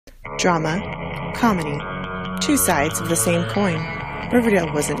Drama, comedy, two sides of the same coin.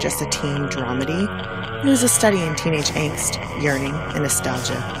 Riverdale wasn't just a teen dramedy. It was a study in teenage angst, yearning, and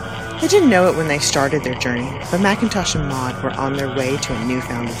nostalgia. They didn't know it when they started their journey, but Macintosh and Maud were on their way to a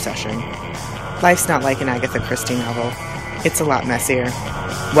newfound obsession. Life's not like an Agatha Christie novel. It's a lot messier.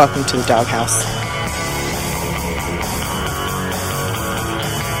 Welcome to the Doghouse.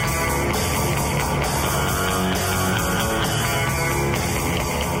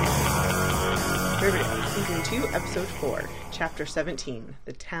 Riverdale, Season 2, Episode 4, Chapter 17,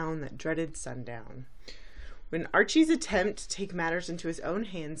 The Town That Dreaded Sundown. When Archie's attempt to take matters into his own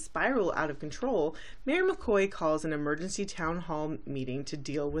hands spiral out of control, Mayor McCoy calls an emergency town hall meeting to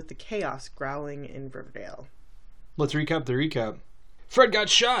deal with the chaos growling in Riverdale. Let's recap the recap. Fred got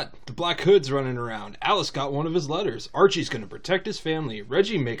shot. The Black Hood's running around. Alice got one of his letters. Archie's going to protect his family.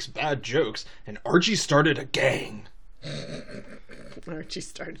 Reggie makes bad jokes. And Archie started a gang. Archie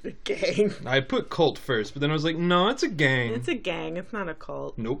started a gang. I put cult first, but then I was like, no, it's a gang. It's a gang. It's not a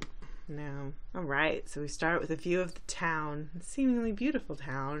cult. Nope. No. Alright, so we start with a view of the town. A seemingly beautiful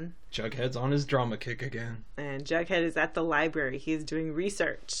town. Jughead's on his drama kick again. And Jughead is at the library. He is doing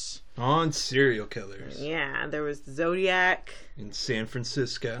research. On serial killers. Yeah, there was the Zodiac. In San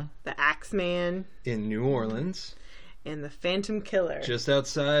Francisco. The Axeman. In New Orleans. And the Phantom Killer. Just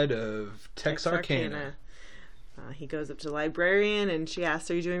outside of Texarkana. He goes up to the librarian and she asks,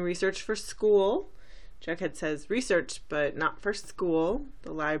 are you doing research for school? Jughead says, research, but not for school.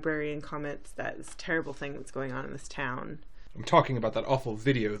 The librarian comments that it's a terrible thing that's going on in this town. I'm talking about that awful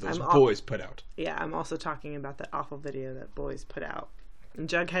video those boys put out. Yeah, I'm also talking about that awful video that boys put out. And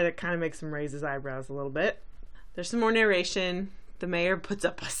Jughead kind of makes him raise his eyebrows a little bit. There's some more narration. The mayor puts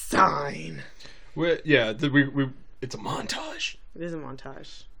up a sign. It's a montage. It is a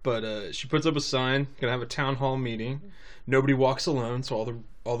montage. But she puts up a sign, gonna have a town hall meeting. Nobody walks alone, so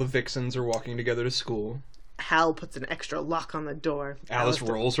all the vixens are walking together to school. Hal puts an extra lock on the door. Alice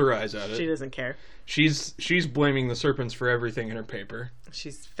rolls her eyes at it. She doesn't care. She's blaming the serpents for everything in her paper.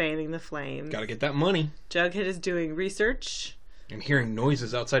 She's fanning the flames. Gotta get that money. Jughead is doing research. And hearing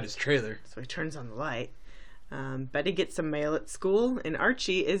noises outside his trailer. So he turns on the light. Betty gets some mail at school, and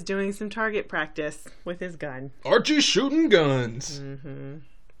Archie is doing some target practice with his gun. Archie's shooting guns! Mm-hmm.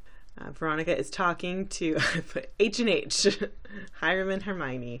 Veronica is talking to H&H, Hiram and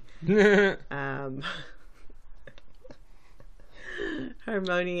Hermione.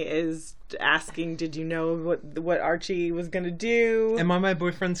 Hermione is asking, did you know what Archie was going to do? Am I my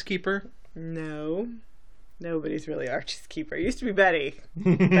boyfriend's keeper? No. Nobody's really Archie's keeper. It used to be Betty.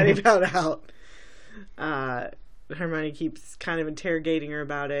 Betty found out. Hermione keeps kind of interrogating her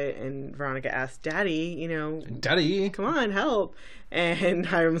about it, and Veronica asks, Daddy, Daddy, come on, help. And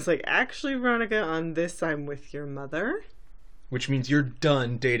Hiram's like, actually, Veronica, on this I'm with your mother. Which means you're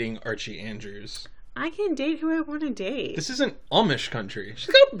done dating Archie Andrews. I can date who I want to date. This isn't Amish country.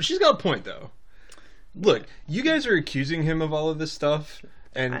 She's got a point, though. Look, you guys are accusing him of all of this stuff,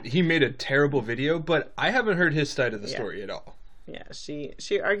 and he made a terrible video, but I haven't heard his side of the story at all. Yeah, she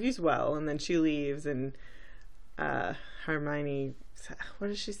argues well, and then she leaves, and Hermione, what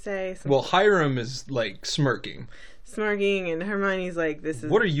does she say? Well, Hiram is, smirking. And Hermione's like, this is...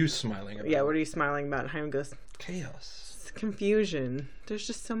 What are you smiling about? Yeah, what are you smiling about? And Hiram goes... Chaos. It's confusion. There's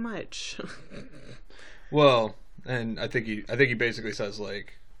just so much. Well, and I think he basically says,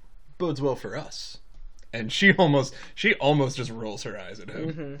 bodes well for us. And she almost just rolls her eyes at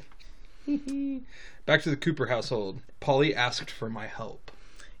him. Mm-hmm. Back to the Cooper household. Polly asked for my help.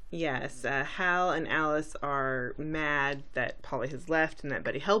 Yes, Hal and Alice are mad that Polly has left and that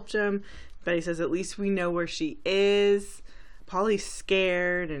Betty helped him. Betty says, at least we know where she is. Polly's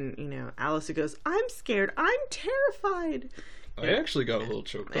scared, and, Alice goes, I'm scared. I'm terrified. I actually got a little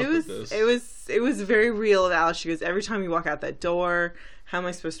choked up with this. It was very real of Alice. She goes, every time you walk out that door, how am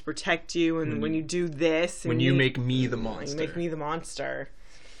I supposed to protect you? And when you do this... When you make me the monster. You make me the monster.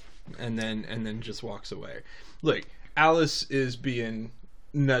 And then just walks away. Look, Alice is being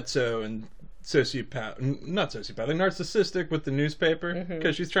nutso and narcissistic with the newspaper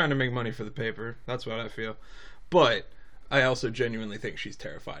because she's trying to make money for the paper. That's what I feel. But I also genuinely think she's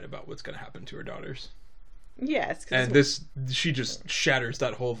terrified about what's going to happen to her daughters. Yes. And she just shatters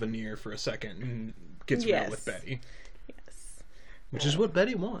that whole veneer for a second and gets real with Betty. Yes. Which is what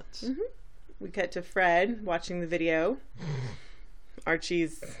Betty wants. Mm-hmm. We cut to Fred watching the video. Archie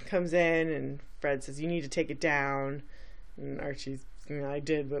comes in and Fred says, you need to take it down. And Archie's, I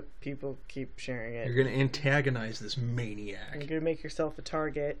did, but people keep sharing it. You're going to antagonize this maniac. You're going to make yourself a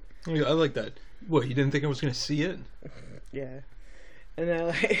target. I like that. What, you didn't think I was going to see it? Yeah. And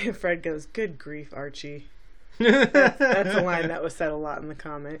then Fred goes, good grief, Archie. That's a line that was said a lot in the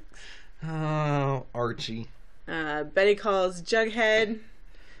comics. Oh, Archie. Betty calls Jughead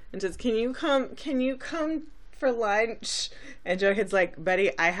and says, Can you come for lunch? And Jughead's like,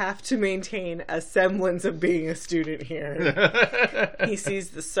 Betty, I have to maintain a semblance of being a student here. He sees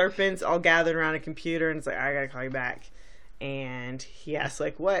the serpents all gathered around a computer and it's like, I gotta call you back. And he asks,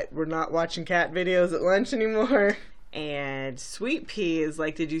 like, what? We're not watching cat videos at lunch anymore? And Sweet Pea is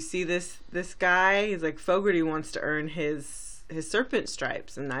like, did you see this guy? He's like, Fogarty wants to earn his serpent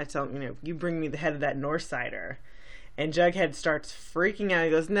stripes. And I tell him, you bring me the head of that Northsider. And Jughead starts freaking out.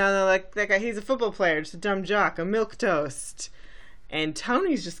 He goes, no, that guy, he's a football player, just a dumb jock, a milquetoast. And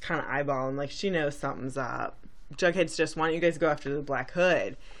Tony's just kind of eyeballing, like she knows something's up. Jughead's just, why don't you guys go after the Black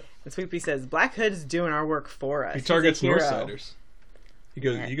Hood? And Sweet Pea says, Black Hood is doing our work for us. He targets Northsiders. He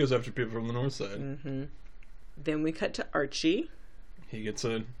goes after people from the North Side. Mm-hmm. Then we cut to Archie. He gets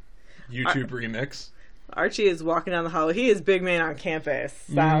a YouTube remix. Archie is walking down the hall. He is big man on campus,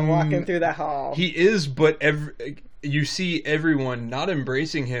 walking through that hall. He is, but you see everyone not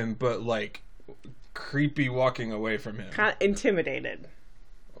embracing him, but like creepy walking away from him. Kind of intimidated.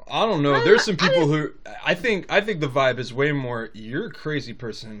 I don't know. There's some people who I think the vibe is way more, you're a crazy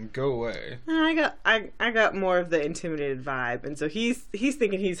person, go away. I got more of the intimidated vibe, and so he's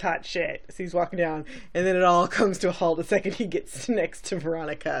thinking he's hot shit. So he's walking down, and then it all comes to a halt the second he gets next to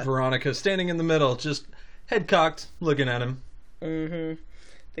Veronica. Veronica standing in the middle, just head cocked, looking at him. Mm-hmm.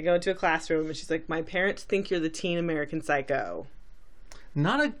 They go into a classroom, and she's like, my parents think you're the teen American Psycho.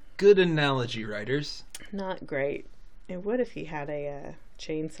 Not a good analogy, writers. Not great. It would if he had a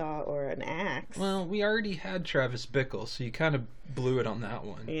chainsaw or an axe. Well, we already had Travis Bickle, so you kind of blew it on that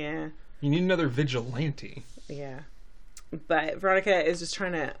one. Yeah. You need another vigilante. Yeah. But Veronica is just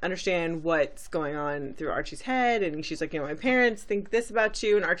trying to understand what's going on through Archie's head, and she's like, my parents think this about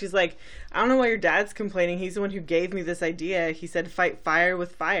you, and Archie's like, I don't know why your dad's complaining. He's the one who gave me this idea. He said, fight fire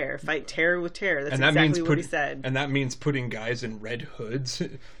with fire, fight terror with terror. That's exactly what he said. And that means putting guys in red hoods,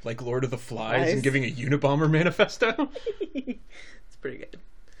 like Lord of the Flies, and giving a Unabomber manifesto. It's pretty good.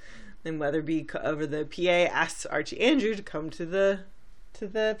 Then Weatherby over the PA asks Archie Andrew to come to the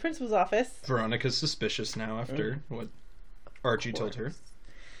principal's office. Veronica's suspicious now after what Archie told her.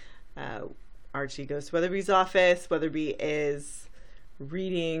 Archie goes to Weatherby's office. Weatherby is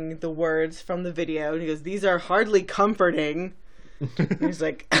reading the words from the video, and he goes, these are hardly comforting. And he's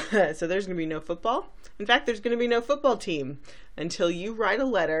like, so there's going to be no football? In fact, there's going to be no football team until you write a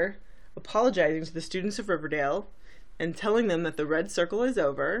letter apologizing to the students of Riverdale and telling them that the red circle is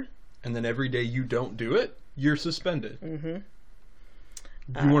over. And then every day you don't do it, you're suspended. Mm-hmm.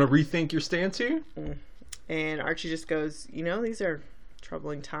 Do you want to rethink your stance here? And Archie just goes, these are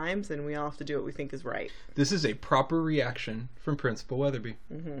troubling times, and we all have to do what we think is right. This is a proper reaction from Principal Weatherby.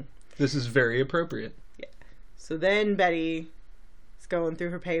 Mm-hmm. This is very appropriate. Yeah. So then Betty is going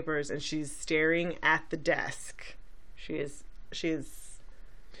through her papers, and she's staring at the desk. She's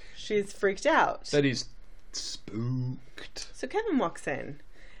freaked out. Betty's spooked. So Kevin walks in,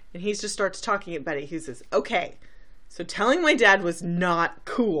 and he just starts talking at Betty. He says, okay, so telling my dad was not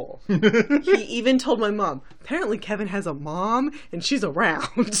cool. He even told my mom. Apparently Kevin has a mom, and she's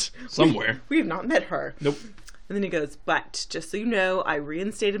around. Somewhere. We have not met her. Nope. And then he goes, but just so you know, I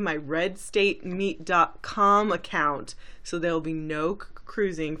reinstated my redstatemeat.com account, so there will be no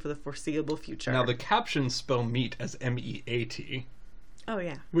cruising for the foreseeable future. Now the captions spell meat as MEAT. Oh,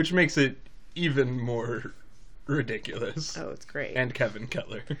 yeah. Which makes it even more ridiculous. Oh, it's great. And Kevin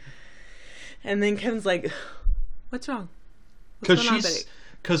Kettler. And then Kevin's like, what's wrong?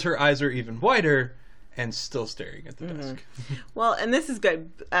 Because her eyes are even wider and still staring at the desk. Well, and this is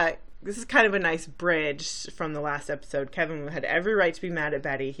good. This is kind of a nice bridge from the last episode. Kevin had every right to be mad at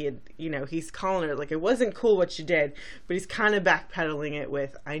Betty. He had, he's calling her like, it wasn't cool what you did, but he's kind of backpedaling it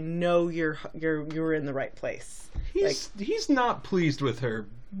with, I know you're in the right place. He's not pleased with her,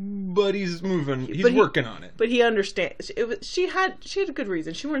 but he's moving. He's working on it. But he understands. She had a good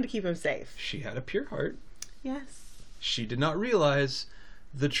reason. She wanted to keep him safe. She had a pure heart. Yes. She did not realize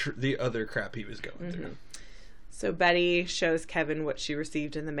the other crap he was going through. So Betty shows Kevin what she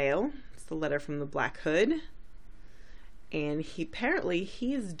received in the mail. It's the letter from the Black Hood. And he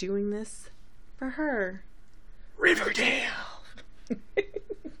is doing this for her. Riverdale!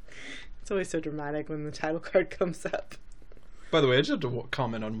 It's always so dramatic when the title card comes up. By the way, I just have to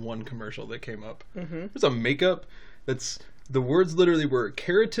comment on one commercial that came up. There's a makeup that's... The words literally were,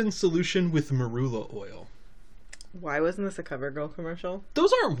 keratin solution with marula oil. Why wasn't this a CoverGirl commercial?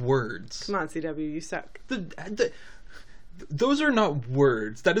 Those aren't words. Come on, CW, you suck. Those are not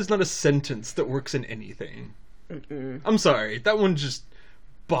words. That is not a sentence that works in anything. Mm-mm. I'm sorry. That one just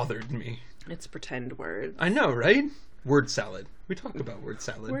bothered me. It's pretend words. I know, right? Word salad. We talked about word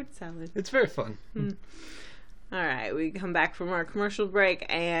salad. Word salad. It's very fun. All right, we come back from our commercial break,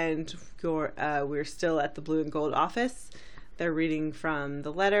 and we're still at the Blue and Gold office. They're reading from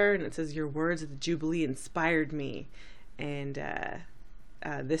the letter, and it says, "Your words at the Jubilee inspired me." And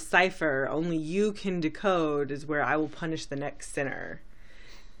this cipher, only you can decode, is where I will punish the next sinner.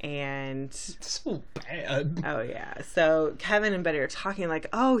 And It's so bad. oh yeah, so Kevin and Betty are talking like,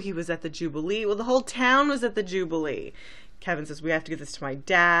 "Oh, he was at the Jubilee." Well, the whole town was at the Jubilee. Kevin says, "We have to get this to my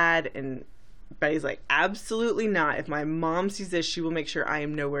dad," and Betty's like, "Absolutely not. If my mom sees this, she will make sure I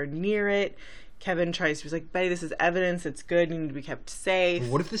am nowhere near it." Kevin tries to be like, "Betty, this is evidence. It's good. You need to be kept safe."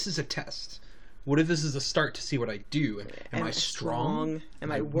 What if this is a test? What if this is a start to see what I do? Am I strong?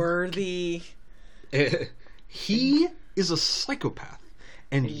 Am I worthy? He is a psychopath.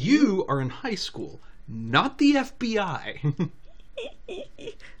 And you are in high school, not the FBI.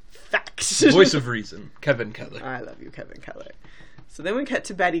 Facts. Voice of reason, Kevin Keller. I love you, Kevin Keller. So then we cut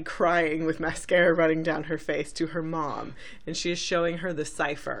to Betty crying with mascara running down her face to her mom. And she is showing her the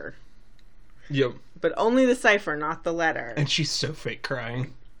cipher. Yep. But only the cipher, not the letter. And she's so fake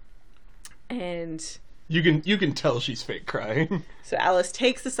crying. And you can tell she's fake crying. so Alice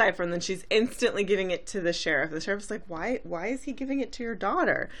takes the cipher and then she's instantly giving it to the sheriff. The sheriff's like, why is he giving it to your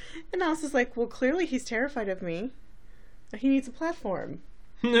daughter? And Alice is like, well, clearly he's terrified of me. He needs a platform.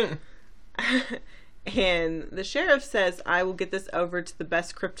 And the sheriff says, I will get this over to the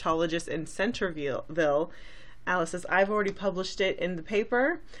best cryptologist in Centerville. Alice says, I've already published it in the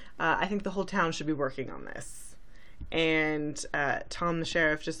paper. I think the whole town should be working on this. And Tom, the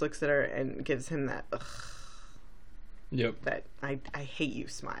sheriff, just looks at her and gives him that, ugh. Yep. That I hate you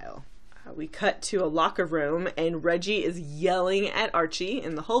smile. We cut to a locker room, and Reggie is yelling at Archie,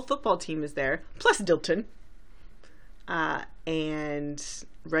 and the whole football team is there, plus Dilton. And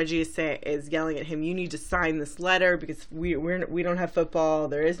Reggie is yelling at him, you need to sign this letter because we don't have football.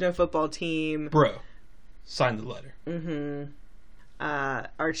 There is no football team. Bro, sign the letter. Mm-hmm.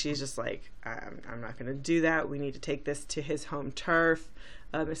 Archie's just like, I'm not going to do that. We need to take this to his home turf.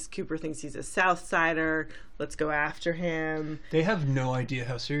 Mrs. Cooper thinks he's a South Sider. Let's go after him. They have no idea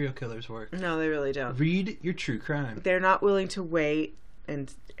how serial killers work. No, they really don't. Read your true crime. They're not willing to wait,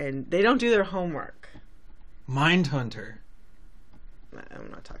 and they don't do their homework. Mindhunter. I'm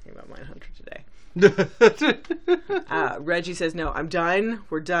not talking about Mindhunter today. Reggie says, no, I'm done.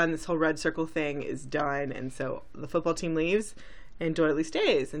 We're done. This whole red circle thing is done. And so the football team leaves, and Doily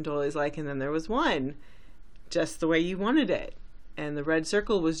stays. And Doily's like, and then there was one, just the way you wanted it. And the red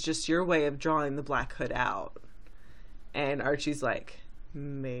circle was just your way of drawing the Black Hood out. And Archie's like,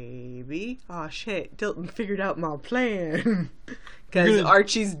 maybe. Aw, shit. Dilton figured out my plan. Because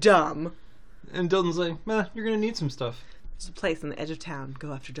Archie's dumb. And Dilton's like, you're going to need some stuff. There's a place on the edge of town.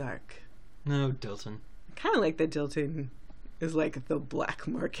 Go after dark. No, Dilton. I kind of like that Dilton is like the black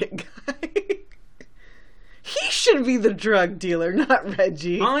market guy. He should be the drug dealer, not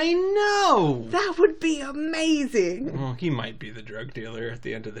Reggie. I know! That would be amazing. Well, he might be the drug dealer at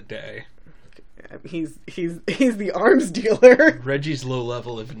the end of the day. He's the arms dealer. Reggie's low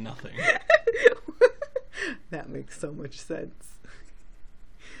level of nothing. That makes so much sense.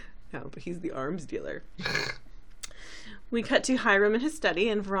 No, but he's the arms dealer. We cut to Hiram in his study,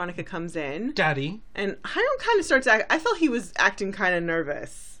 and Veronica comes in. Daddy. And Hiram kind of starts I felt he was acting kind of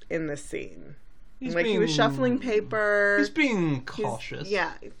nervous in this scene. He was shuffling paper. He's being cautious.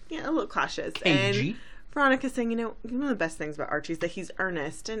 Yeah, a little cautious. Cagey. And Veronica's saying, one of the best things about Archie is that he's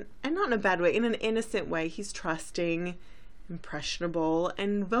earnest, and not in a bad way, in an innocent way. He's trusting, impressionable,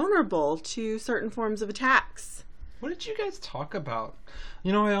 and vulnerable to certain forms of attacks. What did you guys talk about?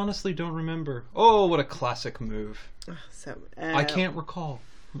 I honestly don't remember. Oh, what a classic move. I can't recall.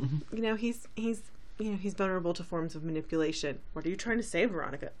 He's vulnerable to forms of manipulation. What are you trying to say,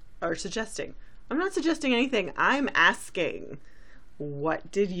 Veronica? Or suggesting? I'm not suggesting anything. I'm asking, what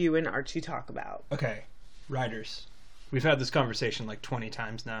did you and Archie talk about? Okay, writers. We've had this conversation like 20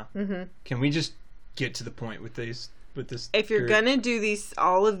 times now. Mm-hmm. Can we just get to the point with this? If you're gonna do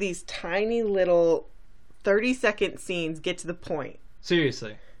all of these tiny little 30-second scenes, get to the point.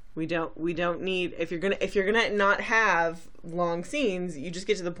 Seriously. We don't need, if you're gonna not have long scenes, you just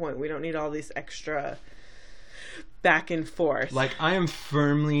get to the point. We don't need all these extra back and forth. Like, I am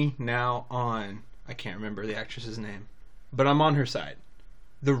firmly now on, I can't remember the actress's name, but I'm on her side.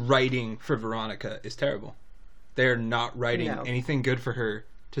 The writing for Veronica is terrible. They're not writing anything good for her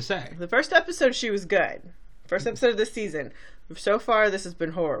to say. The first episode, she was good. First episode of this season. So far, this has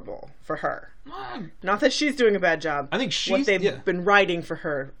been horrible for her. Not that she's doing a bad job. I think she's... What they've been writing for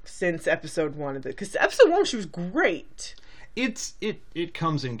her since episode 1 of it. Because episode 1, she was great. it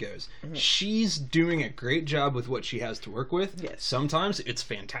comes and goes. She's doing a great job with what she has to work with. Yes. Sometimes it's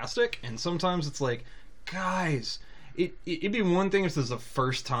fantastic, and sometimes it's like, guys, it'd be one thing if this is the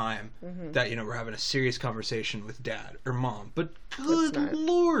first time that, you know, we're having a serious conversation with dad or mom, but good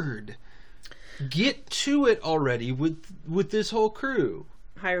lord, get to it already with this whole crew.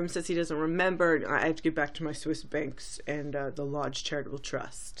 Hiram says he doesn't remember. I have to get back to my Swiss banks and the Lodge Charitable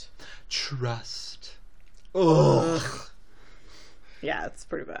Trust. Trust. Ugh. Yeah, it's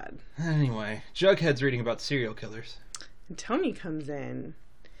pretty bad. Anyway, Jughead's reading about serial killers. And Tony comes in,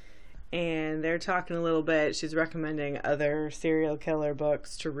 and they're talking a little bit. She's recommending other serial killer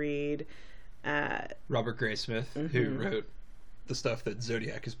books to read. Robert Graysmith, who wrote the stuff that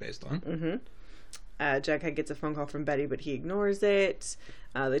Zodiac is based on. Jughead gets a phone call from Betty, but he ignores it.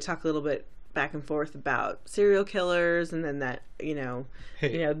 They talk a little bit back and forth about serial killers, and then that,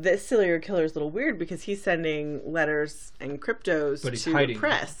 this serial killer is a little weird because he's sending letters and cryptos to the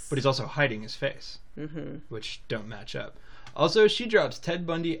press. But he's also hiding his face, which don't match up. Also, she drops Ted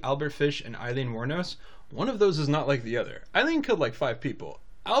Bundy, Albert Fish, and Eileen Wuornos. One of those is not like the other. Eileen killed like 5 people.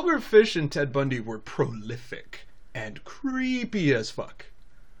 Albert Fish and Ted Bundy were prolific and creepy as fuck.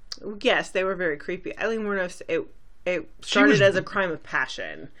 Yes, they were very creepy. Eileen Wuornos, it started as a crime of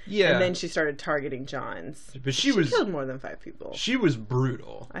passion. Yeah. And then she started targeting Johns. But she killed more than 5 people. She was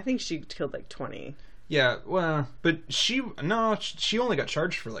brutal. I think she killed like 20. Yeah, well, but she only got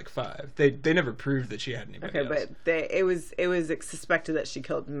charged for like 5. They never proved that she had anybody else. But it was suspected that she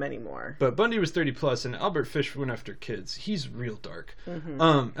killed many more. But Bundy was 30 plus, and Albert Fish went after kids. He's real dark. And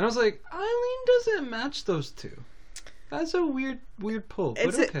I was like, Eileen doesn't match those two. That's a weird pull,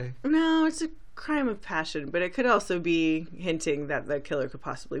 but okay. No, it's a crime of passion, but it could also be hinting that the killer could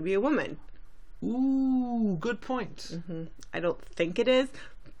possibly be a woman. Ooh, good point. I don't think it is,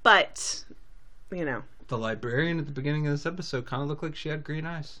 but, The librarian at the beginning of this episode kind of looked like she had green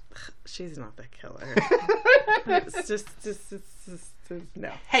eyes. She's not the killer. It's just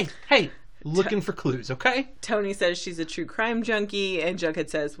no. Hey, looking for clues, okay? Tony says she's a true crime junkie, and Jughead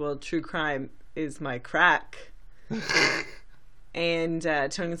says, well, true crime is my crack. And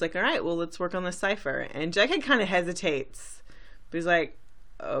Tony's like, all right, well, let's work on the cipher. And Jughead kind of hesitates, but he's like,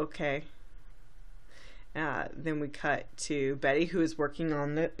 okay. Then we cut to Betty, who is working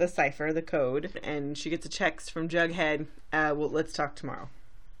on the cipher, the code, and she gets a text from Jughead. Well, let's talk tomorrow.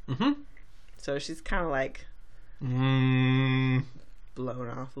 So she's kind of like blown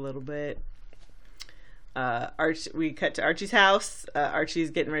off a little bit. We cut to Archie's house.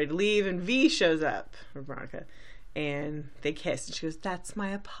 Archie's getting ready to leave, and V shows up, or Veronica. And they kiss, and she goes, that's my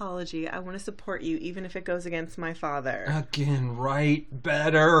apology. I want to support you, even if it goes against my father. Again, right?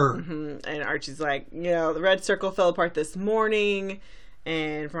 Better. And Archie's like, the red circle fell apart this morning.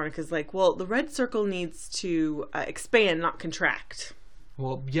 And Veronica's like, well, the red circle needs to expand, not contract.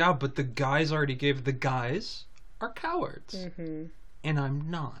 Well, yeah, but the guys already gave... The guys are cowards. And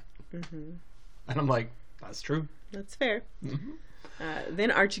I'm not. And I'm like, that's true. That's fair. Then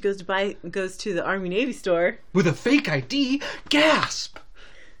Archie goes to the Army-Navy store. With a fake ID? Gasp!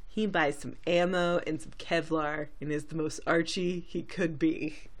 He buys some ammo and some Kevlar and is the most Archie he could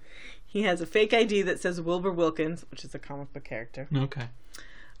be. He has a fake ID that says Wilbur Wilkins, which is a comic book character. Okay.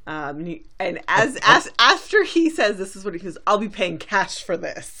 After he says this is what he says, I'll be paying cash for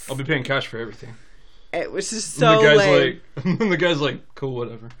this. I'll be paying cash for everything. It was just so lame. The guy's like, cool,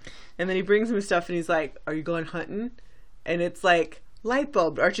 whatever. And then he brings him stuff and he's like, are you going hunting? And it's like, light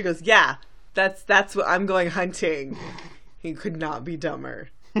bulb. Archie goes, yeah, that's what I'm going hunting. He could not be dumber.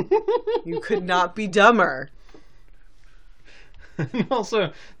 You could not be dumber. And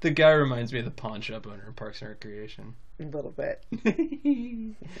also, the guy reminds me of the pawn shop owner in Parks and Recreation. A little bit.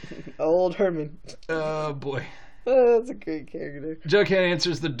 Old Herman. Oh, boy. Oh, that's a great character. Jughead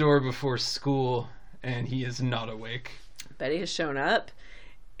answers the door before school, and he is not awake. Betty has shown up,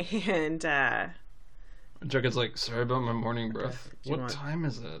 and Jughead's like, sorry about my morning breath. What time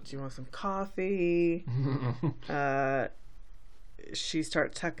is it? Do you want some coffee? She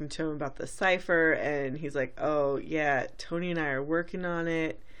starts talking to him about the cipher, and he's like, oh, yeah, Tony and I are working on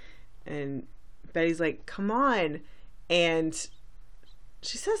it. And Betty's like, come on. And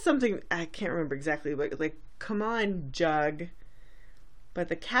she says something, I can't remember exactly, but like, come on, Jug. But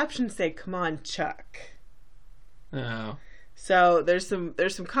the captions say, come on, Chuck. Oh. So there's some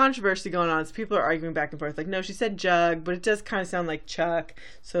controversy going on. So people are arguing back and forth. Like, no, she said Jug, but it does kind of sound like Chuck.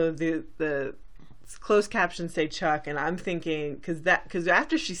 So the closed captions say Chuck, and I'm thinking because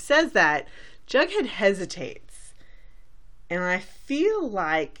after she says that, Jughead hesitates, and I feel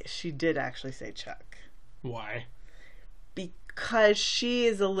like she did actually say Chuck. Why? Because she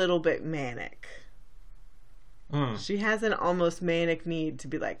is a little bit manic. She has an almost manic need to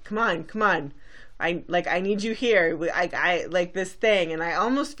be like, come on. I need you here. I like this thing. And I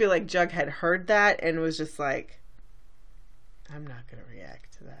almost feel like Jug had heard that and was just like, I'm not going to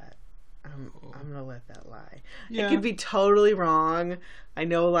react to that. I'm going to let that lie. Yeah. It could be totally wrong. I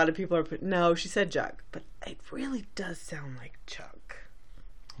know a lot of people are no, she said Jug, but it really does sound like Jug.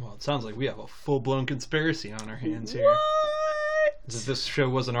 Well, it sounds like we have a full-blown conspiracy on our hands here. What? As if this show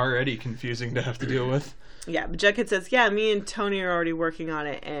wasn't already confusing to have to deal with. Yeah, but Jughead says, yeah, me and Tony are already working on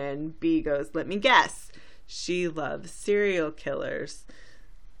it. And B goes, let me guess. She loves serial killers.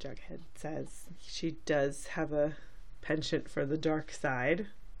 Jughead says she does have a penchant for the dark side.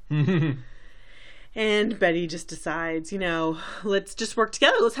 And Betty just decides, let's just work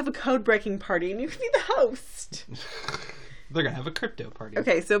together. Let's have a code-breaking party, and you can be the host. They're going to have a crypto party.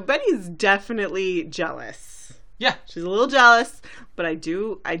 Okay, so Betty's definitely jealous. Yeah. She's a little jealous, but I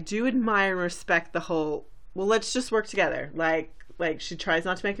do admire and respect the whole, well, let's just work together. Like she tries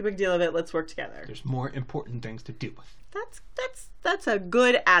not to make a big deal of it. Let's work together. There's more important things to deal with. That's a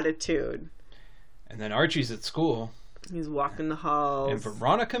good attitude. And then Archie's at school. He's walking the halls. And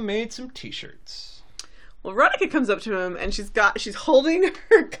Veronica made some t-shirts. Well, Veronica comes up to him and she's holding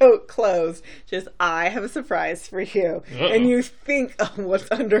her coat closed. She says, I have a surprise for you. Uh-oh. And you think, oh,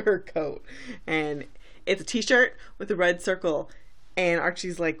 what's under her coat? And it's a t-shirt with a red circle. And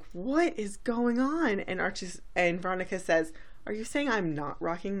Archie's like, what is going on? And Veronica says, are you saying I'm not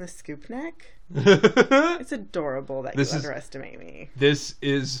rocking the scoop neck? It's adorable that you underestimate me. This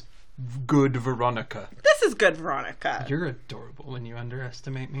is good Veronica. This is good Veronica. You're adorable when you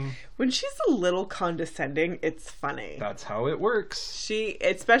underestimate me. When she's a little condescending, it's funny. That's how it works.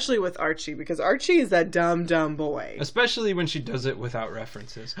 Especially with Archie, because Archie is a dumb boy. Especially when she does it without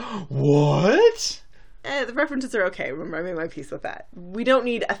references. What? The references are okay. Remember, I made my peace with that. We don't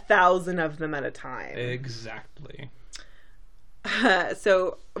need 1,000 of them at a time. Exactly.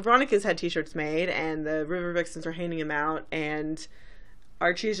 So Veronica's had t-shirts made, and the River Vixens are handing them out, and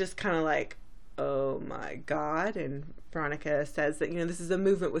Archie's just kind of like, oh my God. And Veronica says that, this is a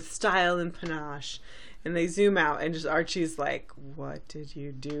movement with style and panache. And they zoom out, and just Archie's like, what did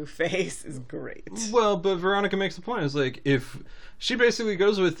you do? Face is great. Well, but Veronica makes the point. It's like, if she basically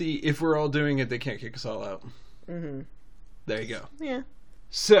goes with if we're all doing it, they can't kick us all out. Mm-hmm. There you go. Yeah.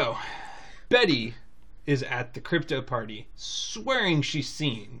 So, Betty is at the crypto party, swearing she's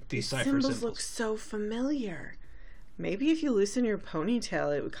seen these cipher symbols. Look so familiar. Maybe if you loosen your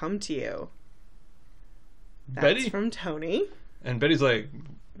ponytail, it would come to you. That's from Tony. And Betty's like,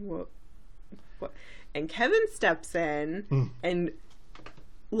 what? And Kevin steps in and,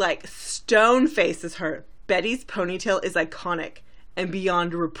 stone faces her. Betty's ponytail is iconic and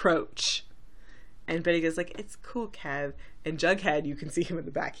beyond reproach. And Betty goes it's cool, Kev. And Jughead, you can see him in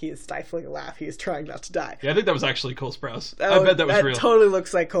the back. He is stifling a laugh. He is trying not to die. Yeah, I think that was actually Cole Sprouse. I bet that was real. That totally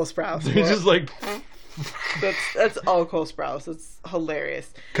looks like Cole Sprouse. He's just like... That's all Cole Sprouse. It's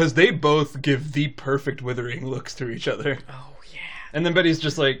hilarious. Because they both give the perfect withering looks to each other. Oh, yeah. And then Betty's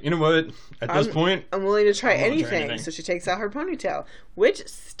just like, you know what? At this point, I'm willing to try anything. So she takes out her ponytail, which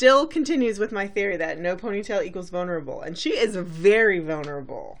still continues with my theory that no ponytail equals vulnerable. And she is very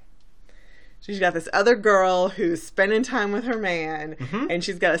vulnerable. She's got this other girl who's spending time with her man, and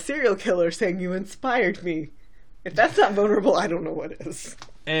she's got a serial killer saying, you inspired me. If that's not vulnerable, I don't know what is.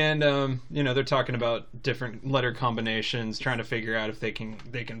 And, they're talking about different letter combinations, trying to figure out if they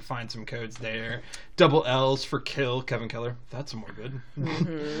can find some codes there. Double L's for kill, Kevin Keller. That's more good.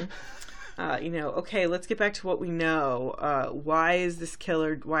 Okay, let's get back to what we know. Why is this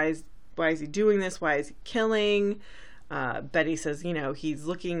killer, why is he doing this? Why is he killing? Betty says, he's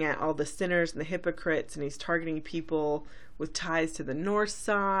looking at all the sinners and the hypocrites, and he's targeting people with ties to the north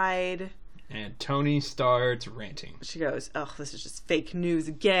side. And Tony starts ranting. She goes, oh, this is just fake news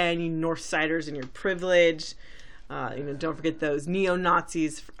again, you Northsiders and your privilege. Don't forget those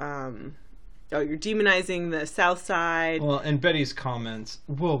neo-Nazis. You're demonizing the South Side. Well, and Betty's comments,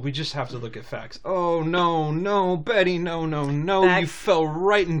 well, we just have to look at facts. Oh, no, Betty, no. You fell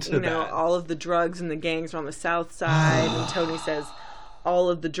right into that. All of the drugs and the gangs are on the South Side. And Tony says, all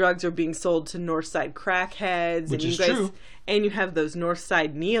of the drugs are being sold to Northside crackheads. Which is true. And you have those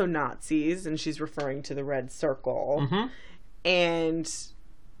Northside neo-Nazis, and she's referring to the Red Circle. Mm-hmm. And,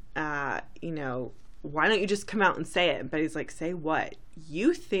 why don't you just come out and say it? And Betty's like, say what?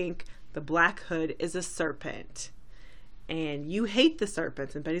 You think the Black Hood is a serpent, and you hate the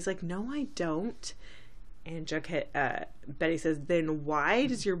serpents. And Betty's like, no, I don't. And Betty says, then why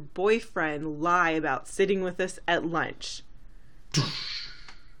does your boyfriend lie about sitting with us at lunch?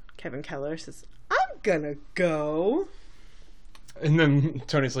 Kevin Keller says, I'm gonna go. And then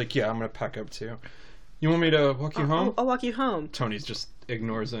Tony's like, yeah, I'm gonna pack up too. You want me to walk you home? I'll walk you home. Tony's just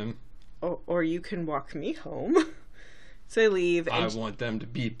ignores him. Or you can walk me home. So they leave. I want them to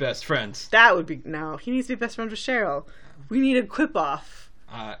be best friends. That would be... No, he needs to be best friends with Cheryl. We need a quip-off.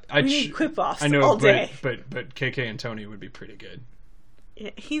 We need quip-offs all day. But KK and Tony would be pretty good.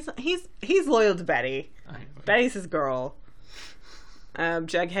 Yeah, he's loyal to Betty. I know. Betty's his girl.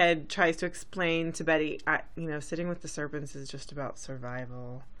 Jughead tries to explain to Betty, sitting with the serpents is just about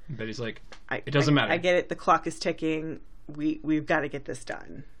survival. Betty's like, it doesn't matter. I get it. The clock is ticking. We've got to get this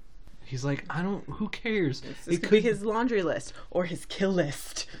done. He's like, who cares? This could be his laundry list or his kill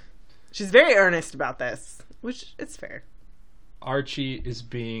list. She's very earnest about this, which it's fair. Archie is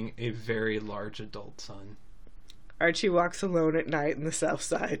being a very large adult son. Archie walks alone at night in the South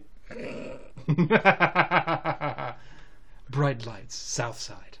Side. Bright lights, South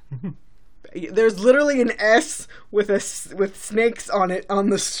Side. There's literally an S with snakes on it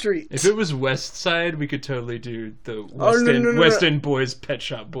on the street. If it was West Side, we could totally do the West End Boys, Pet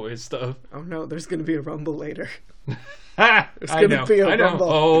Shop Boys stuff. Oh no, there's going to be a rumble later. There's going to be a rumble.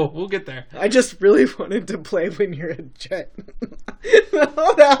 Oh, we'll get there. I just really wanted to play When You're a Jet.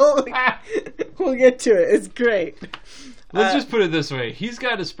 No, we'll get to it. It's great. Let's just put it this way. He's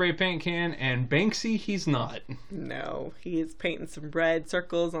got a spray paint can, and Banksy, he's not. No, he is painting some red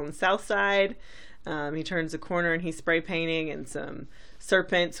circles on the south side. He turns a corner, and he's spray painting, and some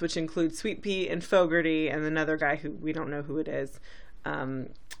serpents, which include Sweet Pea and Fogarty, and another guy who we don't know who it is.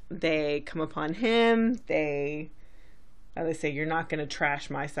 They come upon him. They say, you're not going to trash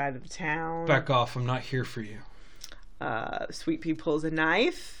my side of the town. Back off. I'm not here for you. Sweet Pea pulls a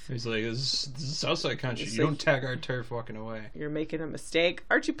knife. He's like, this is Southside country. You don't tag our turf walking away. You're making a mistake.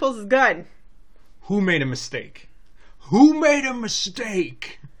 Archie pulls his gun. Who made a mistake? Who made a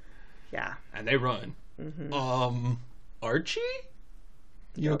mistake? Yeah. And they run. Mm-hmm. Archie?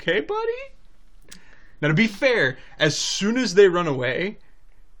 You okay, buddy? Now, to be fair, as soon as they run away,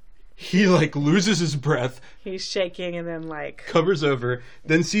 he, loses his breath. He's shaking and then, covers over.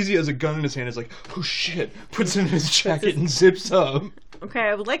 Then sees he has a gun in his hand. Is like, oh, shit. Puts it in his jacket and zips up. Okay,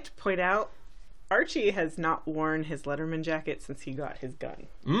 I would like to point out, Archie has not worn his Letterman jacket since he got his gun.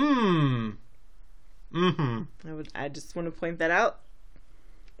 I just want to point that out.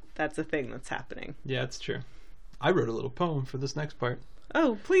 That's a thing that's happening. Yeah, it's true. I wrote a little poem for this next part.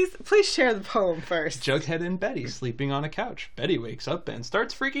 Oh, please share the poem first. Jughead and Betty sleeping on a couch. Betty wakes up and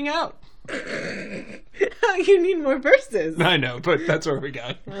starts freaking out. You need more verses. I know, but that's where we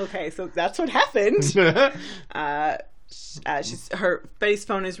got. Okay, so that's what happened. Betty's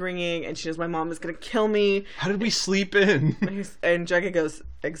phone is ringing, and she says, "My mom is going to kill me." How did we sleep in? And Jughead goes,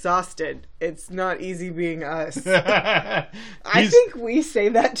 "Exhausted. It's not easy being us." I think we say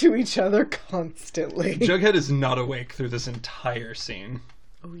that to each other constantly. Jughead is not awake through this entire scene.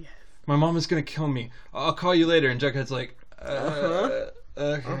 Oh, yes. My mom is going to kill me. I'll call you later. And Jughead's like,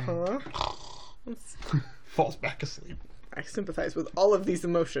 falls back asleep. I sympathize with all of these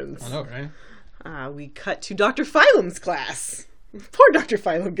emotions. I know, right? We cut to Dr. Phylum's class. Poor Dr.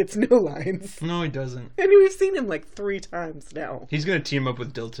 Phylum gets no lines. No, he doesn't. And we've seen him 3 times now. He's going to team up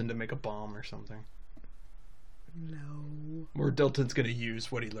with Dilton to make a bomb or something. No. Or Dilton's going to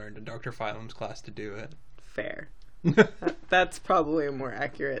use what he learned in Dr. Phylum's class to do it. Fair. That's probably a more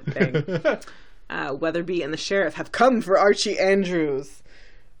accurate thing. Weatherby and the sheriff have come for Archie Andrews.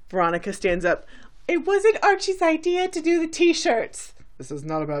 Veronica stands up. It wasn't Archie's idea to do the t-shirts. This is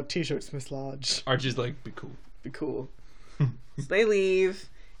not about t-shirts, Miss Lodge. Archie's like, be cool. Be cool. So they leave,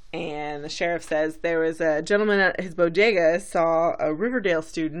 and the sheriff says there was a gentleman at his bodega saw a Riverdale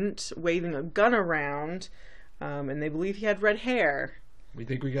student waving a gun around, and they believe he had red hair. We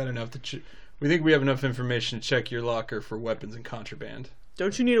think we got enough we think we have enough information to check your locker for weapons and contraband.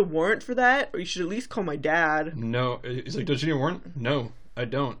 Don't you need a warrant for that? Or you should at least call my dad. No. He's like, don't you need a warrant? No, I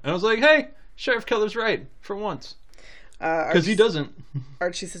don't. And I was like, hey, Sheriff Keller's right, for once. Because he doesn't.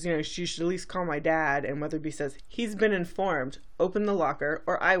 Archie says, you should at least call my dad. And Weatherby says, he's been informed. Open the locker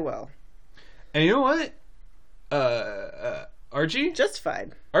or I will. And you know what? Archie?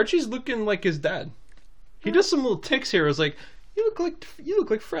 Justified. Archie's looking like his dad. He does some little ticks here. I was like, you look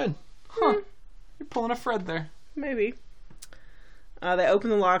like Fred. Huh. You're pulling a Fred there. Maybe. They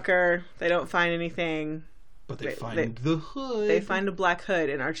open the locker. They don't find anything. But they find the hood. They find a black hood.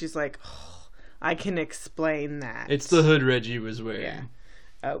 And Archie's like, I can explain that. It's the hood Reggie was wearing. Yeah.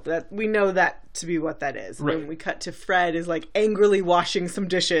 Oh, we know that to be what that is. Right. When we cut to Fred is angrily washing some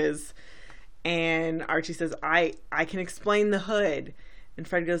dishes, and Archie says, I can explain the hood. And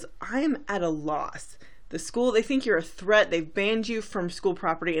Fred goes, I am at a loss. The school, they think you're a threat. They've banned you from school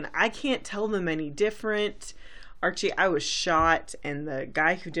property, and I can't tell them any different. Archie, I was shot, and the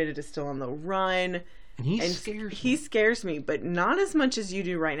guy who did it is still on the run. And he scares me, but not as much as you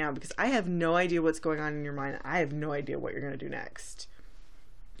do right now, because I have no idea what's going on in your mind. I have no idea what you're going to do next.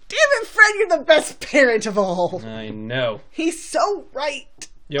 Damn it, Fred, you're the best parent of all. I know. He's so right.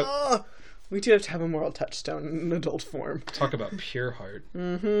 Yep. We do have to have a moral touchstone in adult form. Talk about pure heart.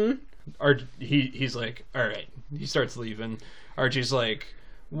 Mm-hmm. He's like, all right. He starts leaving. Archie's like,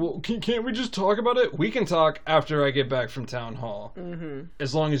 well, can't we just talk about it? We can talk after I get back from town hall. Mm-hmm.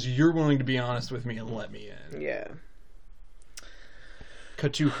 As long as you're willing to be honest with me and let me in. Yeah.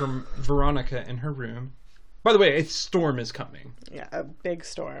 Cut to Veronica in her room. By the way, a storm is coming. Yeah, a big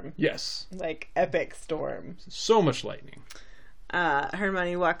storm. Yes. Like, epic storm. So much lightning.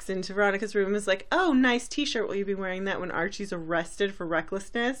 Hermione walks into Veronica's room and is like, oh, nice t-shirt. Will you be wearing that when Archie's arrested for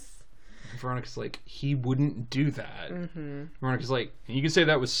recklessness? Veronica's like, he wouldn't do that. Mm-hmm. Veronica's like, you could say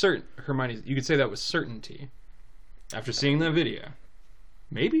that was Hermione, you could say that was certainty. After seeing that video.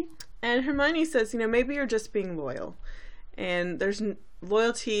 Maybe? And Hermione says, maybe you're just being loyal. And there's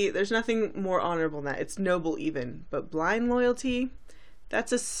loyalty, there's nothing more honorable than that. It's noble even. But blind loyalty,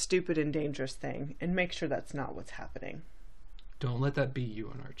 that's a stupid and dangerous thing. And make sure that's not what's happening. Don't let that be you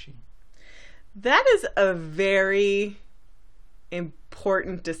and Archie. That is a very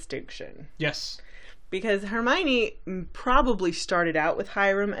important distinction. Yes. Because Hermione probably started out with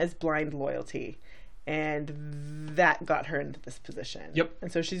Hiram as blind loyalty. And that got her into this position. Yep.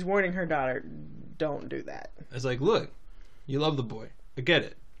 And so she's warning her daughter, don't do that. It's like, look, you love the boy. I get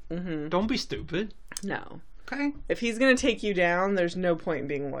it. Mm-hmm. Don't be stupid. No. Okay. If he's going to take you down, there's no point in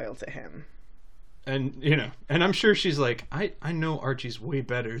being loyal to him. And, and I'm sure she's like, I know Archie's way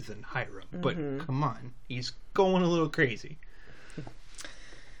better than Hiram, but come on, he's going a little crazy.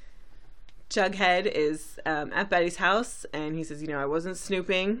 Jughead is at Betty's house, and he says, I wasn't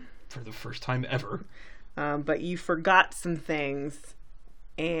snooping. For the first time ever. But you forgot some things,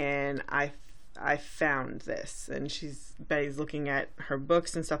 and I found this. And Betty's looking at her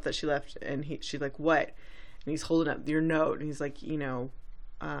books and stuff that she left, and she's like, what? And he's holding up your note, and he's like,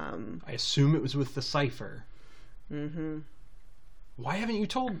 I assume it was with the cipher. Mm-hmm. Why didn't you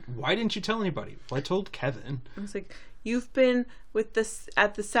tell anybody? Well, I told Kevin. I was like, you've been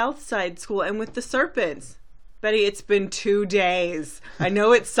at the South Side school and with the Serpents. Betty, it's been 2 days. I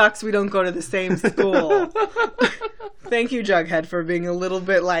know it sucks we don't go to the same school. Thank you, Jughead, for being a little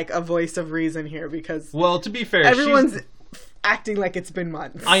bit like a voice of reason here, because... Well, to be fair, everyone's acting like it's been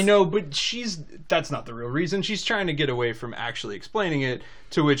months. I know, but that's not the real reason. She's trying to get away from actually explaining it,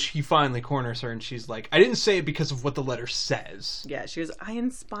 to which he finally corners her, and she's like, I didn't say it because of what the letter says. Yeah, she goes, I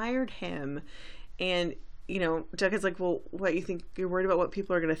inspired him. And, Jughead's like, well, what, you think you're worried about what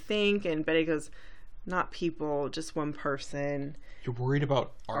people are going to think? And Betty goes... Not people, just one person. You're worried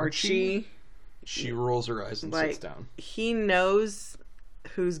about Archie? She rolls her eyes and sits down. He knows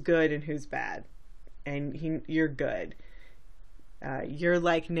who's good and who's bad. And you're good. You're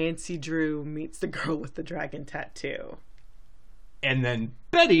like Nancy Drew meets the girl with the dragon tattoo. And then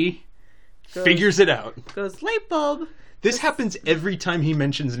Betty figures it out. Goes, light bulb. This happens every time he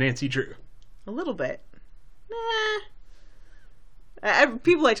mentions Nancy Drew. A little bit. Nah.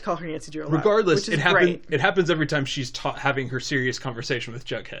 People like to call her Nancy Drew a lot. Regardless, it happens every time she's having her serious conversation with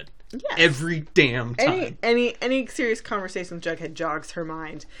Jughead. Yes. Every damn time. Any serious conversation with Jughead jogs her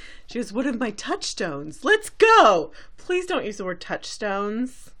mind. She goes, what are my touchstones? Let's go! Please don't use the word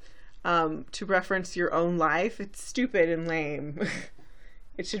touchstones to reference your own life. It's stupid and lame.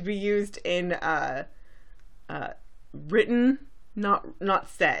 It should be used in written, not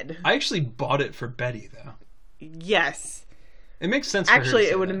said. I actually bought it for Betty, though. Yes. It makes sense. Actually,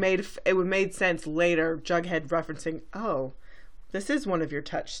 it would have made sense later. Jughead referencing, oh, this is one of your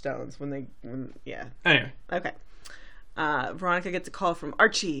touchstones. Yeah. Anyway. Okay. Veronica gets a call from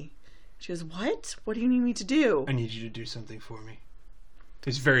Archie. She goes, what? What do you need me to do? I need you to do something for me.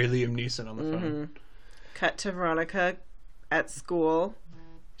 It's very Liam Neeson on the phone. Cut to Veronica at school.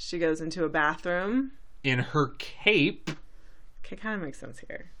 She goes into a bathroom. In her cape. Okay, kind of makes sense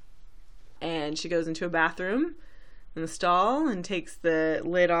here. And she goes into a bathroom in the stall and takes the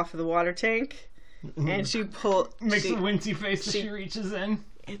lid off of the water tank, and she makes a wincy face as she reaches in.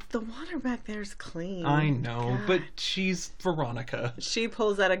 The water back there is clean. I know, God. But she's Veronica. She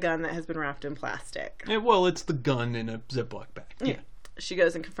pulls out a gun that has been wrapped in plastic. It's the gun in a Ziploc bag. Yeah. She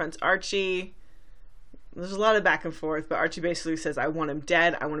goes and confronts Archie. There's a lot of back and forth, but Archie basically says, I want him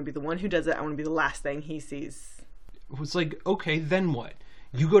dead. I want to be the one who does it. I want to be the last thing he sees. It was like, okay, then what?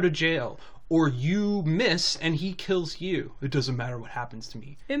 You go to jail. Or you miss and he kills you. It doesn't matter what happens to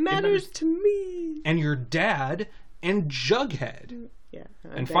me. It matters to me. And your dad and Jughead. Yeah.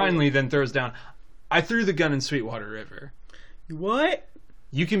 And finally then throws down, I threw the gun in Sweetwater River. What?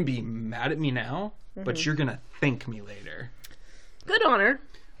 You can be mad at me now, but you're going to thank me later. Good on her.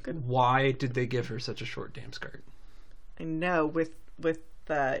 Good. Why did they give her such a short damn skirt? I know, with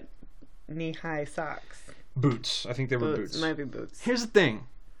the knee-high socks. Boots. I think they were boots. Might be boots. Here's the thing.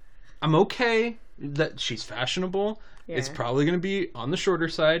 I'm okay that she's fashionable. Yeah. It's probably going to be on the shorter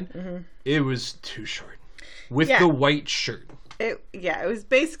side. It was too short. With the white shirt. It was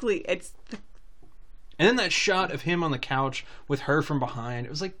basically... And then that shot of him on the couch with her from behind. It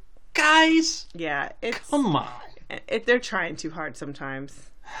was like, guys! Yeah, come on. They're trying too hard sometimes.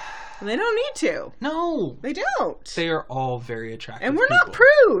 And they don't need to. No. They don't. They are all very attractive And we're people. not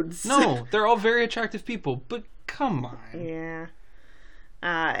prudes. No, they're all very attractive people, but come on. Yeah.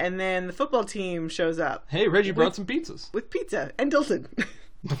 And then the football team shows up. Hey, Reggie brought some pizzas. With pizza. And Dilton.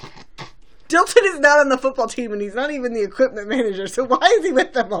 Dilton is not on the football team, and he's not even the equipment manager, so why is he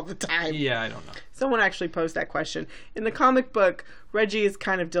with them all the time? Yeah, I don't know. Someone actually posed that question. In the comic book, Reggie is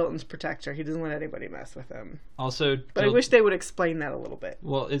kind of Dilton's protector. He doesn't let anybody mess with him. Also, but I wish they would explain that a little bit.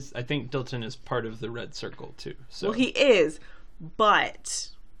 Well, I think Dilton is part of the Red Circle, too. So. Well, he is, but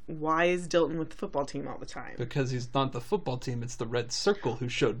why is Dilton with the football team all the time? Because he's not the football team, it's the Red Circle who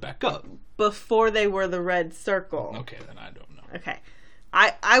showed back up. Before they were the Red Circle. Okay, then I don't know. Okay.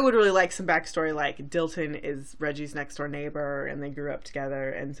 I would really like some backstory, like Dilton is Reggie's next door neighbor and they grew up together,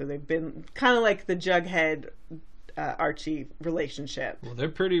 and so they've been kind of like the Jughead Archie relationship. Well, they're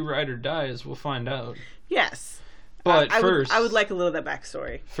pretty ride or die, as we'll find out. Yes. But I would like a little of that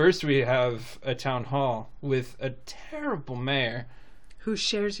backstory. First we have a town hall with a terrible mayor. Who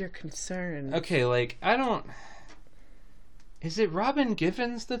shares your concerns. Okay, is it Robin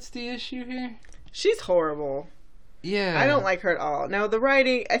Givens that's the issue here? She's horrible. Yeah. I don't like her at all. Now, the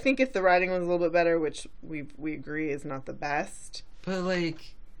writing, I think if the writing was a little bit better, which we agree is not the best. But,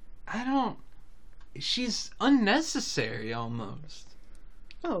 she's unnecessary almost.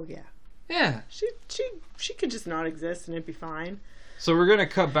 Oh, yeah. Yeah. She could just not exist and it'd be fine. So we're going to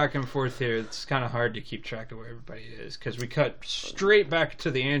cut back and forth here. It's kind of hard to keep track of where everybody is, because we cut straight back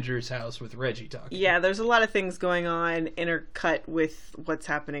to the Andrews house with Reggie talking. Yeah, there's a lot of things going on, intercut with what's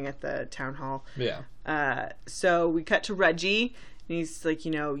happening at the town hall. Yeah. So we cut to Reggie, and he's like,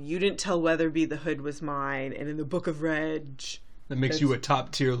 you didn't tell Weatherby the hood was mine, and in the book of Reg... That makes you a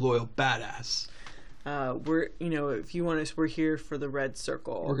top-tier loyal badass. If you want us, we're here for the Red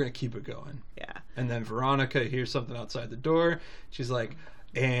Circle. We're going to keep it going. Yeah. And then Veronica hears something outside the door. She's like,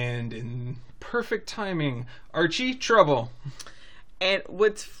 and in perfect timing, Archie, trouble. And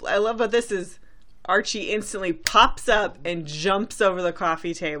what I love about this is Archie instantly pops up and jumps over the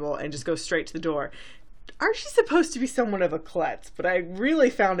coffee table and just goes straight to the door. Archie's supposed to be somewhat of a klutz, but I really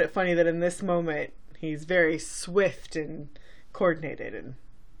found it funny that in this moment he's very swift and coordinated, and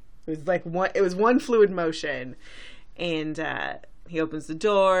it was one fluid motion. And he opens the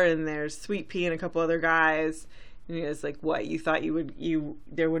door, and there's Sweet Pea and a couple other guys, and he was like, "What, you thought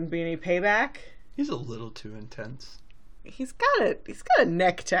there wouldn't be any payback?" He's a little too intense. He's got a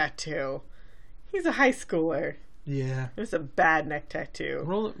neck tattoo. He's a high schooler. Yeah. It's a bad neck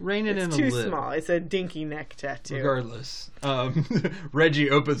tattoo. Rein it in a little. It's too small. It's a dinky neck tattoo. Regardless. Reggie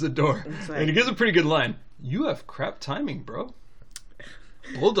opens the door, and he gives a pretty good line. You have crap timing, bro.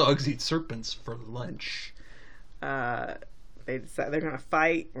 Bulldogs eat serpents for lunch. They decide they're going to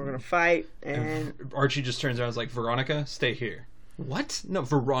fight. We're going to fight. And Archie just turns around and is like, Veronica, stay here. What? No,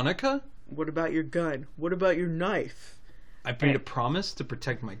 Veronica? What about your gun? What about your knife? I've made a promise to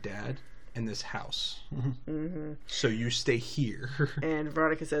protect my dad and this house. So you stay here. And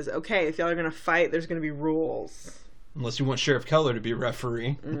Veronica says, okay, if y'all are going to fight, there's going to be rules. Unless you want Sheriff Keller to be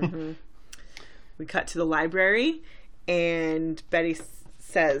referee. We cut to the library, and Betty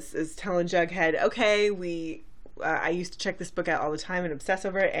is telling Jughead, okay, I used to check this book out all the time and obsess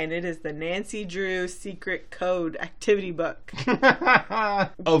over it, and it is the Nancy Drew Secret Code activity book.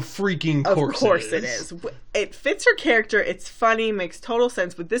 Of freaking course. Of course it is. It fits her character. It's funny, makes total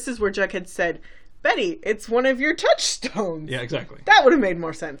sense, but this is where Jughead said, Betty, it's one of your touchstones. Yeah, exactly. That would have made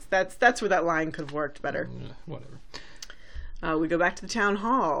more sense. That's where that line could have worked better. Whatever. We go back to the town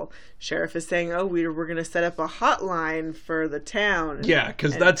hall. Sheriff is saying, we're going to set up a hotline for the town. Yeah,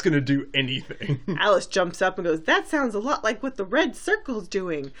 because that's going to do anything. Alice jumps up and goes, that sounds a lot like what the Red Circle's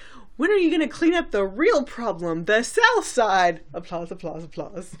doing. When are you going to clean up the real problem, the South Side? Applause, applause,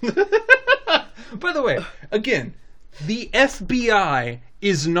 applause. By the way, again, the FBI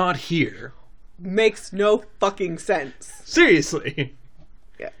is not here. Makes no fucking sense. Seriously.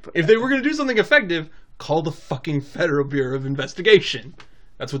 Yeah, if they were going to do something effective, call the fucking Federal Bureau of Investigation.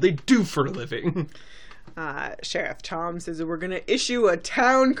 That's what they do for a living. Sheriff Tom says that we're going to issue a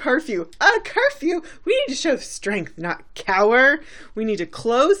town curfew. A curfew? We need to show strength, not cower. We need to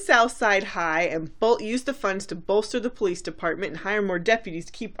close Southside High and use the funds to bolster the police department and hire more deputies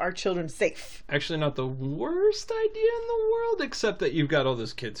to keep our children safe. Actually, not the worst idea in the world, except that you've got all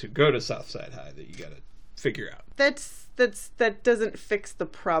those kids who go to Southside High that you got to figure out. That doesn't fix the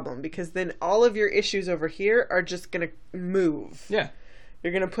problem, because then all of your issues over here are just going to move. Yeah.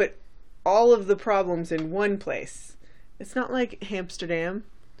 You're going to put all of the problems in one place. It's not like Amsterdam.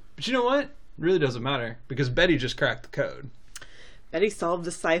 But you know what? It really doesn't matter, because Betty just cracked the code. Betty solved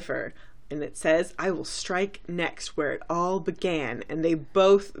the cipher, and it says, "I will strike next where it all began." And they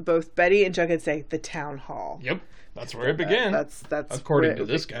both Betty and Jughead say, "the town hall." Yep. That's where it began. That's according to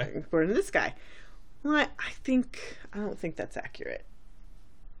this guy. According to this guy. Well, I don't think that's accurate.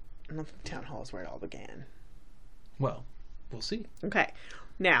 I don't think town hall is where it all began. Well, we'll see. Okay.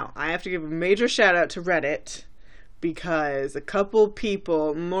 Now, I have to give a major shout out to Reddit, because a couple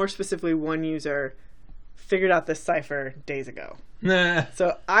people, more specifically one user, figured out this cipher days ago. Nah.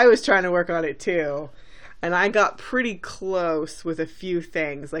 So I was trying to work on it too, and I got pretty close with a few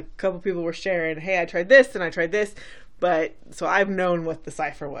things. Like, a couple people were sharing, "Hey, I tried this and I tried this." But, so I've known what the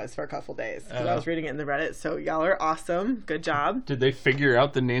cipher was for a couple days, because I was reading it in the Reddit. So y'all are awesome. Good job. Did they figure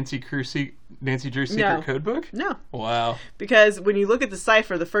out the Nancy Drew secret codebook? No. Wow. Because when you look at the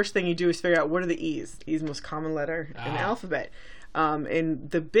cipher, the first thing you do is figure out what are the E's. E's the most common letter in the alphabet.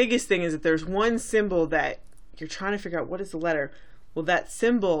 And the biggest thing is that there's one symbol that you're trying to figure out what is the letter. Well, that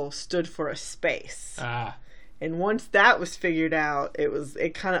symbol stood for a space. And once that was figured out,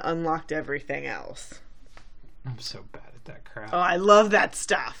 it kind of unlocked everything else. I'm so bad at that crap. Oh, I love that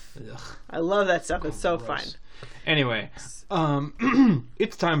stuff. Ugh. I love that stuff. It's so fun. Anyway,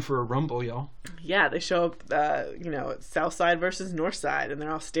 it's time for a rumble, y'all. Yeah, they show up, it's South Side versus North Side, and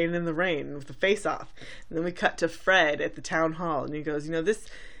they're all standing in the rain with the face off. And then we cut to Fred at the town hall, and he goes,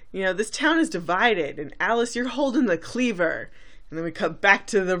 this town is divided, and Alice, you're holding the cleaver. And then we cut back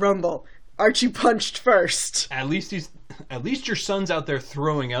to the rumble. Archie punched first. At least your son's out there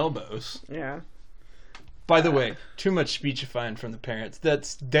throwing elbows. Yeah. By the way, too much speechifying from the parents.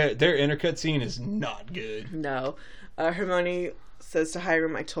 That's their intercut scene is not good. No. Hermione says to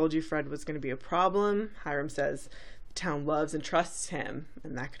Hiram, "I told you Fred was going to be a problem." Hiram says the town loves and trusts him,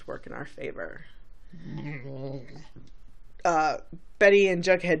 and that could work in our favor. Betty and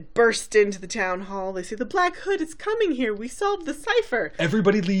Jughead burst into the town hall. They say, "The Black Hood is coming here. We solved the cipher.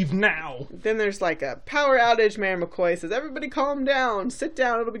 Everybody leave now." Then there's like a power outage. Mayor McCoy says, "Everybody calm down. Sit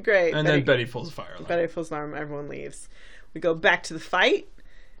down. It'll be great." And then Betty pulls a fire alarm. Betty pulls an alarm. Everyone leaves. We go back to the fight.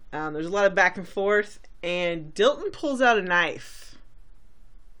 There's a lot of back and forth. And Dilton pulls out a knife.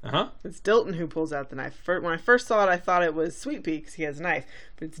 Uh-huh. It's Dilton who pulls out the knife. When I first saw it, I thought it was Sweet Pea because he has a knife.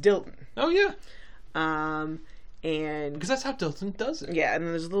 But it's Dilton. Oh, yeah. And because that's how Dilton does it. Yeah, and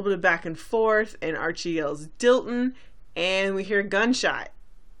then there's a little bit of back and forth, and Archie yells Dilton, and we hear a gunshot.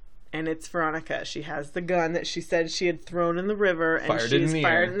 And it's Veronica. She has the gun that she said she had thrown in the river, and she's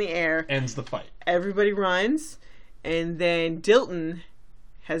fired in the air. Ends the fight. Everybody runs, and then Dilton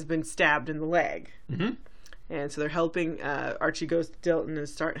has been stabbed in the leg. Mm-hmm. And so they're helping. Archie goes to Dilton and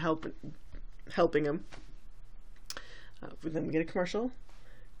start helping him. Then we get a commercial,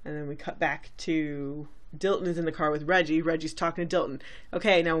 and then we cut back to Dilton is in the car with Reggie. Reggie's talking to Dilton.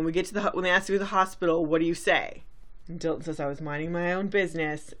 "Okay, now when we get to when they ask you to the hospital, what do you say?" And Dilton says, "I was minding my own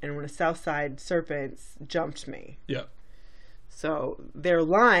business, and when a Southside serpents jumped me." Yep. So they're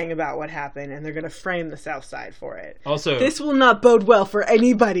lying about what happened, and they're going to frame the Southside for it. Also, this will not bode well for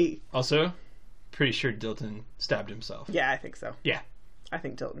anybody. Also, pretty sure Dilton stabbed himself. Yeah, I think so. Yeah, I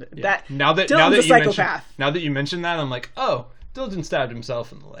think Dilton. Yeah. Dilton's a psychopath. Now that you mentioned that, I'm like, oh, Dilton stabbed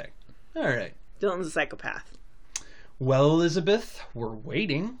himself in the leg. All right. Dilton's a psychopath. Well, Elizabeth, we're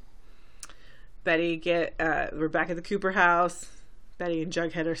waiting. We're back at the Cooper house. Betty and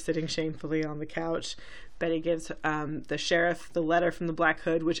Jughead are sitting shamefully on the couch. Betty gives the sheriff the letter from the Black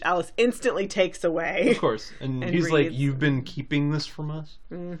Hood, which Alice instantly takes away. Of course. And he's reads. Like, "You've been keeping this from us?"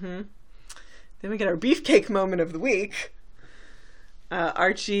 Mm-hmm. Then we get our beefcake moment of the week.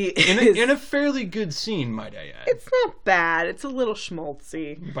 Archie in a fairly good scene, might I add. It's not bad. It's a little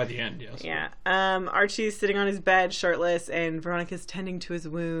schmaltzy. By the end, yes. Yeah. Archie's sitting on his bed, shirtless, and Veronica's tending to his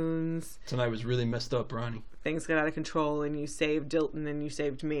wounds. Tonight was really messed up, Ronnie. Things got out of control, and you saved Dilton, and you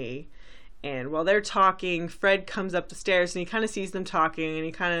saved me. And while they're talking, Fred comes up the stairs, and he kind of sees them talking, and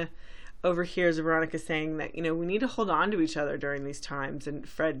he kind of overhears Veronica saying that, we need to hold on to each other during these times, and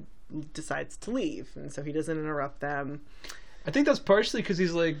Fred decides to leave, and so he doesn't interrupt them. I think that's partially because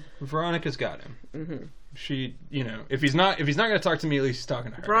he's like, Veronica's got him. Mm-hmm. She, if he's not going to talk to me, at least he's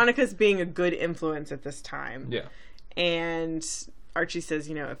talking to her. Veronica's being a good influence at this time. Yeah. And Archie says,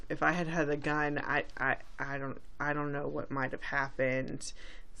 if I had had a gun, I don't know what might have happened.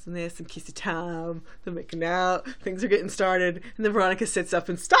 So there's some kissy time. They're making out. Things are getting started. And then Veronica sits up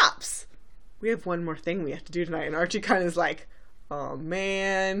and stops. We have one more thing we have to do tonight. And Archie kind of is like, oh,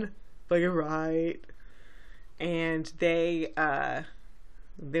 man. But you're right. And they Go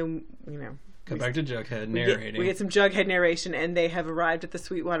back to Jughead narrating. We get some Jughead narration. And they have arrived at the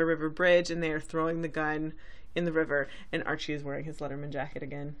Sweetwater River Bridge. And they are throwing the gun in the river. And Archie is wearing his Letterman jacket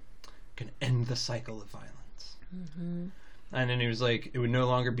again. Can end the cycle of violence. Mm-hmm. And then he was like, it would no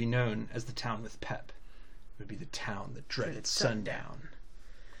longer be known as the town with pep. It would be the town that dreaded sundown.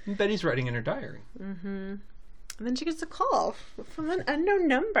 And Betty's writing in her diary. Mm-hmm. And then she gets a call from an unknown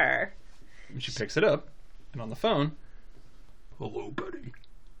number. And she picks it up, and on the phone, hello, Betty.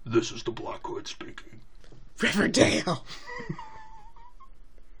 This is the Black Hood speaking. Riverdale.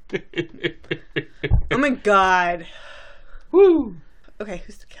 Oh my god. Woo. Okay,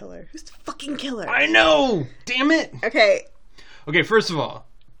 who's the killer? Who's the fucking killer? I know! Damn it! Okay, first of all,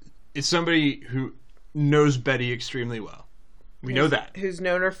 it's somebody who knows Betty extremely well. We know that. Who's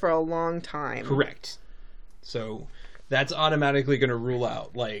known her for a long time. Correct. So, that's automatically going to rule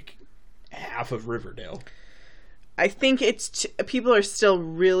out, like, half of Riverdale. I think it's... people are still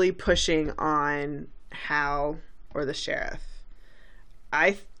really pushing on Hal or the sheriff.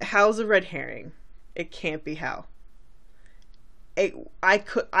 Hal's a red herring. It can't be Hal. I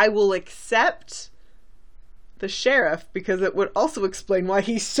will accept the sheriff because it would also explain why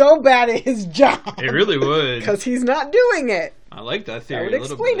he's so bad at his job. It really would. Because he's not doing it. I like that theory. That would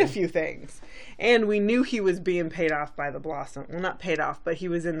explain a few things. And we knew he was being paid off by the Blossom. Well, not paid off, but he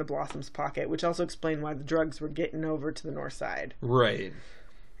was in the Blossom's pocket, which also explained why the drugs were getting over to the north side. Right.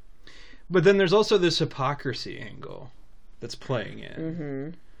 But then there's also this hypocrisy angle that's playing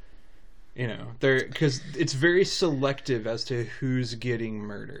in. Mm-hmm. Because it's very selective as to who's getting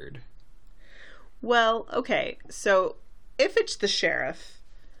murdered. Well, okay, so if it's the sheriff,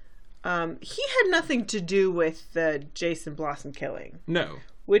 he had nothing to do with the Jason Blossom killing. No.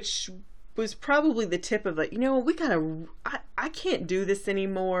 Which was probably the tip of like, we gotta, I can't do this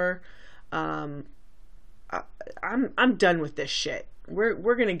anymore. I'm done with this shit.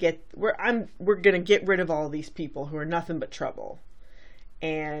 We're gonna get rid of all these people who are nothing but trouble.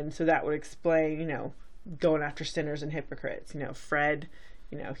 And so that would explain, going after sinners and hypocrites. Fred,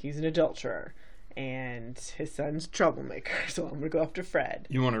 he's an adulterer. And his son's a troublemaker. So I'm going to go after Fred.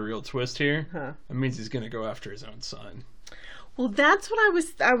 You want a real twist here? Huh? That means he's going to go after his own son. Well, that's what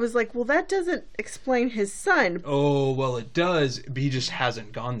I was like, well, that doesn't explain his son. Oh, well, it does. But he just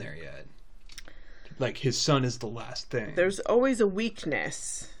hasn't gone there yet. Like, his son is the last thing. There's always a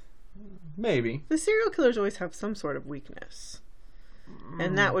weakness. Maybe. The serial killers always have some sort of weakness.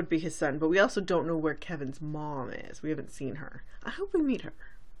 And that would be his son. But we also don't know where Kevin's mom is. We haven't seen her. I hope we meet her.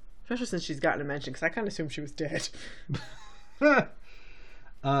 Especially since she's gotten a mention, because I kind of assumed she was dead. I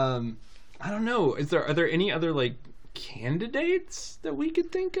don't know. Are there any other, like, candidates that we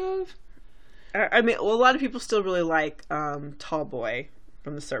could think of? I mean, well, a lot of people still really like Tall Boy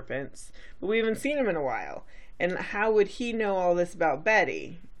from the Serpents. But we haven't seen him in a while. And how would he know all this about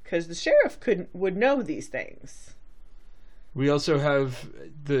Betty? Because the sheriff would know these things. We also have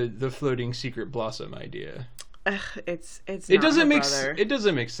the floating secret blossom idea. It doesn't make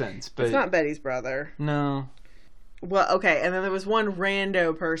sense, but it's not Betty's brother. No. Well, okay, and then there was one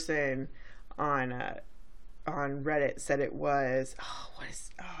rando person on Reddit said it was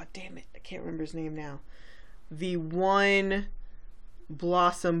damn it, I can't remember his name now. The one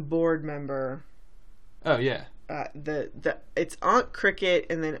Blossom board member. Oh yeah. It's Aunt Cricket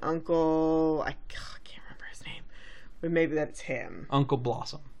and then Uncle I can't remember his name. But maybe that's him. Uncle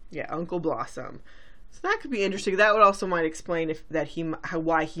Blossom. Yeah, Uncle Blossom. So that could be interesting. That would also might explain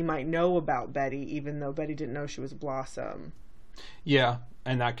why he might know about Betty, even though Betty didn't know she was a Blossom. Yeah,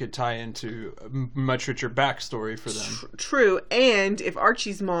 and that could tie into a much richer backstory for them. True, and if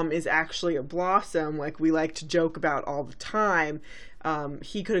Archie's mom is actually a Blossom, like we like to joke about all the time,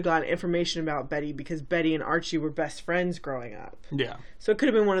 he could have gotten information about Betty because Betty and Archie were best friends growing up. Yeah. So it could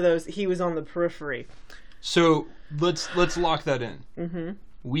have been one of those. He was on the periphery. So let's lock that in. Mm-hmm.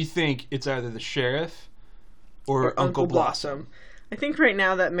 We think it's either the sheriff or Uncle Blossom. I think right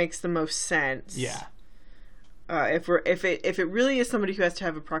now that makes the most sense. Yeah. If it really is somebody who has to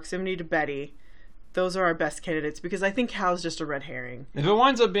have a proximity to Betty, those are our best candidates because I think Hal's just a red herring. If it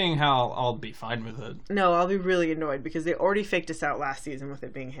winds up being Hal, I'll be fine with it. No, I'll be really annoyed because they already faked us out last season with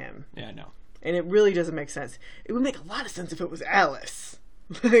it being him. Yeah, I know. And it really doesn't make sense. It would make a lot of sense if it was Alice.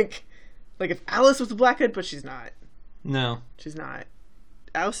 like if Alice was the Black Hood, but she's not. No. She's not.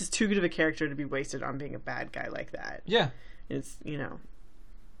 Alice is too good of a character to be wasted on being a bad guy like that. Yeah. It's,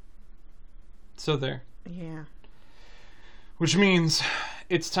 So there. Yeah. Which means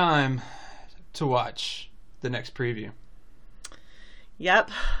it's time to watch the next preview. Yep.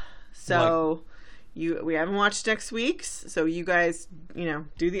 So we haven't watched next week's, so you guys,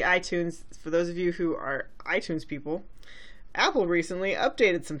 do the iTunes. For those of you who are iTunes people, Apple recently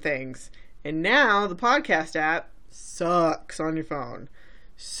updated some things, and now the podcast app sucks on your phone.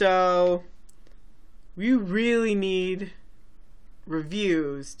 So we really need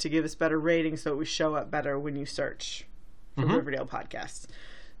reviews to give us better ratings so we show up better when you search for Riverdale podcasts.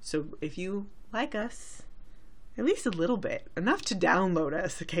 So if you like us at least a little bit, enough to download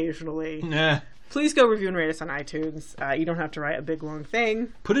us occasionally, please go review and rate us on iTunes. You don't have to write a big long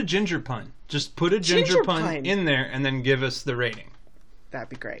thing. Put a ginger pun. Just put a ginger pun in there and then give us the rating. That'd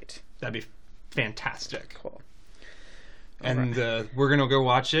be great. That'd be fantastic. Cool. And we're going to go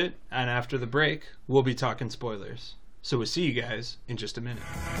watch it, and after the break, we'll be talking spoilers. So we'll see you guys in just a minute.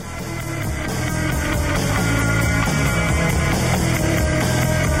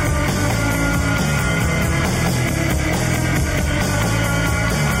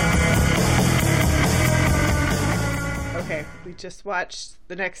 Okay, we just watched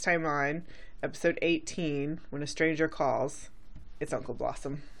The Next Time On, episode 18, When a Stranger Calls. It's Uncle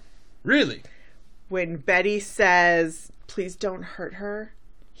Blossom. Really? When Betty says, please don't hurt her,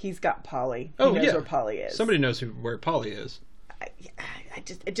 he's got Polly. He knows where Polly is. Somebody knows where Polly is.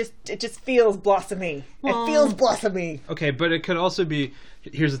 It just feels blossomy. Well, it feels blossomy. Okay, but it could also be,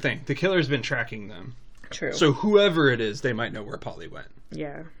 here's the thing, the killer's been tracking them. True. So whoever it is, they might know where Polly went.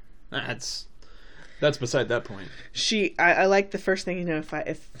 Yeah. That's beside that point. I like the first thing,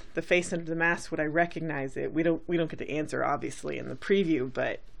 if the face under the mask, would I recognize it? We don't get the answer, obviously, in the preview,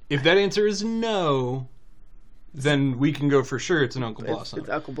 but if that answer is no, then we can go for sure it's an Uncle Blossom. It's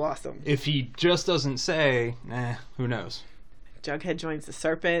Uncle Blossom. If he just doesn't say, who knows? Jughead joins the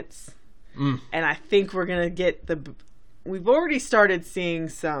Serpents. And I think we're going to get we've already started seeing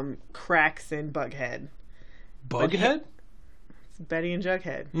some cracks in Bughead. Bughead? It's Betty and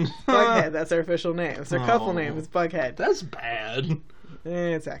Jughead. Bughead, that's their official name. It's their couple name. It's Bughead. That's bad.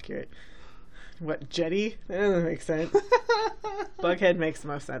 It's accurate. What, Jetty? That doesn't make sense. Bughead makes the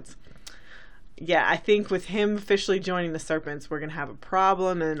most sense. Yeah, I think with him officially joining the Serpents, we're going to have a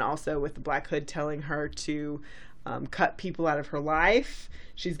problem. And also with the Black Hood telling her to cut people out of her life.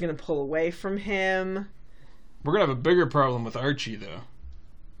 She's going to pull away from him. We're going to have a bigger problem with Archie, though.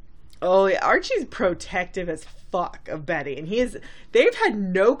 Oh, yeah, Archie's protective as fuck of Betty. And they've had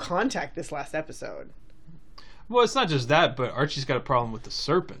no contact this last episode. Well, it's not just that, but Archie's got a problem with the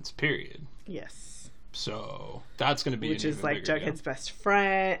Serpents, period. Yes. So that's going to be which is like Jughead's best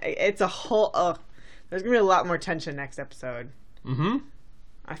friend. It's a whole. There's going to be a lot more tension next episode. Mm-hmm.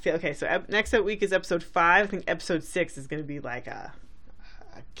 I feel okay. So next week is episode 5. I think episode 6 is going to be like a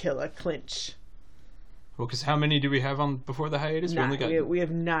clinch. Well, because how many do we have on before the hiatus? 9. We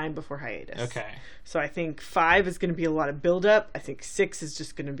have 9 before hiatus. Okay. So I think 5 is going to be a lot of build up. I think 6 is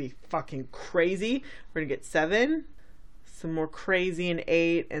just going to be fucking crazy. We're going to get 7. Some more crazy in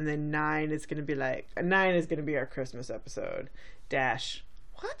 8, and then 9 is going to be our Christmas episode. Dash.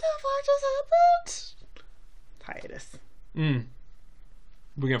 What the fuck just happened? Hiatus.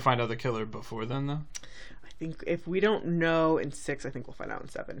 We're going to find out the killer before then, though? I think if we don't know in 6, I think we'll find out in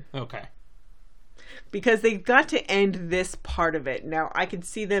 7. Okay. Because they've got to end this part of it. Now, I could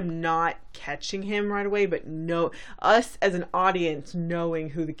see them not catching him right away, but us as an audience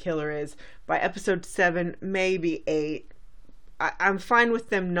knowing who the killer is by episode 7, maybe 8. I'm fine with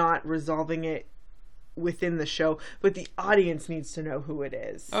them not resolving it within the show, but the audience needs to know who it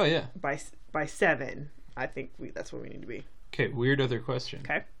is. Oh, yeah. By 7, I think that's where we need to be. Okay, weird other question.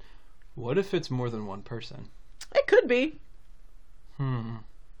 Okay. What if it's more than one person? It could be.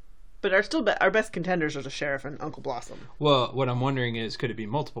 But our best contenders are the Sheriff and Uncle Blossom. Well, what I'm wondering is, could it be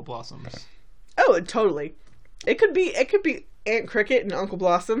multiple Blossoms? Oh, totally. It could be Aunt Cricket and Uncle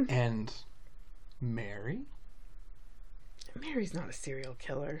Blossom. And Mary? Mary's not a serial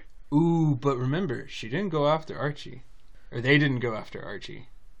killer. Ooh, but remember, she didn't go after Archie. Or they didn't go after Archie.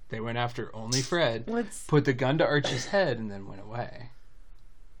 They went after only Fred, put the gun to Archie's head, and then went away.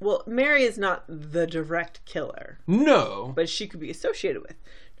 Well, Mary is not the direct killer. No. But she could be associated with.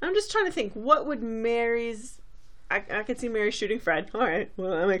 I'm just trying to think, what would Mary's... I could see Mary shooting Fred. All right,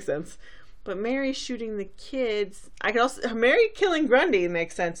 well, that makes sense. But Mary shooting the kids... I could also... Mary killing Grundy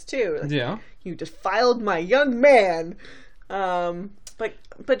makes sense, too. Like, yeah. You defiled my young man. But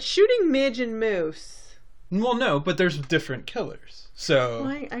But shooting Midge and Moose. Well, no, but there's different killers. So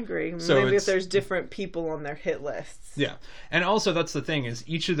I agree. So maybe if there's different people on their hit lists. Yeah, and also that's the thing is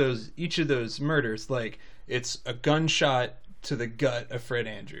each of those murders, like it's a gunshot to the gut of Fred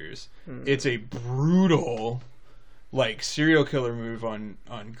Andrews. It's a brutal, like serial killer move on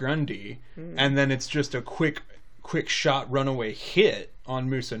Grundy, and then it's just a quick shot runaway hit on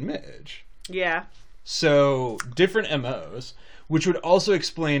Moose and Midge. Yeah. So different MOs, which would also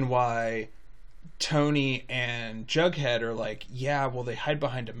explain why Tony and Jughead are like, yeah, well, they hide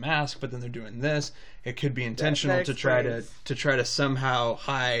behind a mask, but then they're doing this. It could be intentional that to try to somehow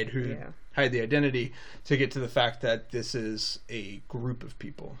hide the identity to get to the fact that this is a group of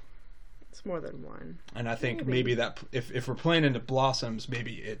people. It's more than one. And I think maybe that if we're playing into Blossoms,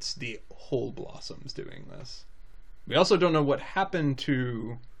 maybe it's the whole Blossoms doing this. We also don't know what happened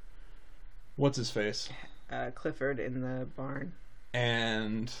to what's his face, Clifford in the barn,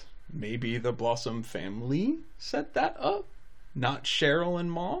 and maybe the Blossom family set that up, not Cheryl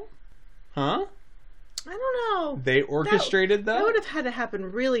and Mom, huh? I don't know. They orchestrated that. That would have had to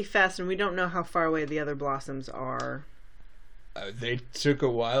happen really fast, and we don't know how far away the other Blossoms are. They took a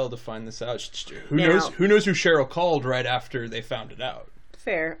while to find this out. Who knows who Cheryl called right after they found it out?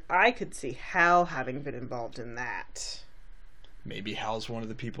 Fair. I could see Hal having been involved in that. Maybe Hal's one of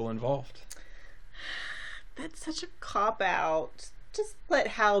the people involved. That's such a cop-out. Just let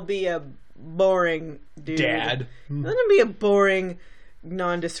Hal be a boring dude. Dad. Let him be a boring,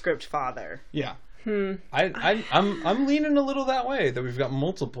 nondescript father. Yeah. I'm leaning a little that way, that we've got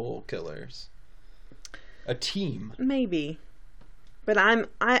multiple killers. A team. Maybe. But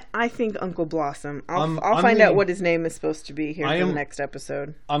I think Uncle Blossom. I'll find out what his name is supposed to be here for the next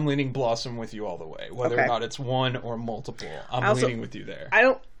episode. I'm leaning Blossom with you all the way. Whether or not it's one or multiple. I'm leaning with you there.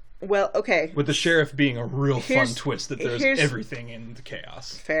 Well, okay. With the sheriff being a real fun twist that there's everything in the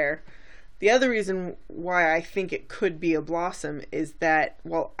chaos. Fair. The other reason why I think it could be a Blossom is that,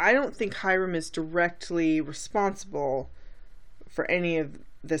 well, I don't think Hiram is directly responsible for any of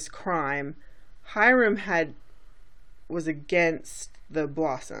this crime. Hiram was against the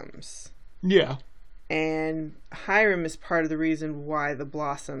Blossoms. Yeah. And Hiram is part of the reason why the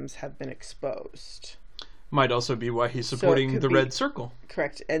Blossoms have been exposed. Might also be why he's supporting the Red Circle.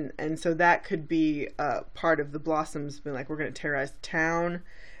 Correct. And so that could be part of the Blossoms being like, we're going to terrorize the town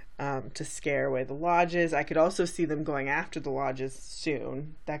to scare away the lodges. I could also see them going after the lodges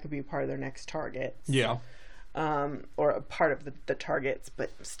soon. That could be part of their next targets. Yeah. Or a part of the targets.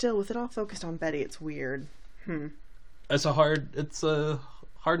 But still, with it all focused on Betty, it's weird. It's a hard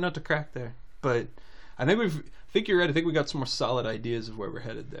nut to crack there. But I think you're right. I think we got some more solid ideas of where we're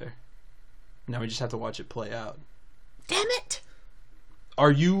headed there. Now we just have to watch it play out. Damn it!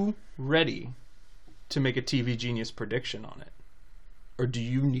 Are you ready to make a TV Genius prediction on it? Or do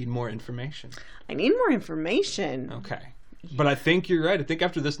you need more information? I need more information. Okay. But I think you're right. I think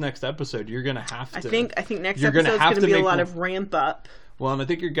after this next episode, you're going to have to... I think next episode's going to be a lot of ramp up. Well, and I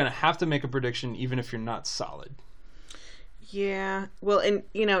think you're going to have to make a prediction even if you're not solid. Yeah. Well, and,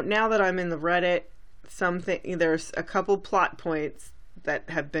 now that I'm in the Reddit, there's a couple plot points that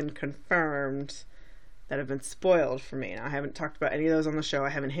have been confirmed that have been spoiled for me. Now, I haven't talked about any of those on the show. I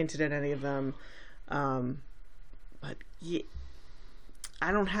haven't hinted at any of them. But yeah,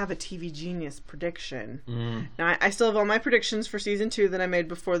 I don't have a TV Genius prediction. Now, I still have all my predictions for season 2 that I made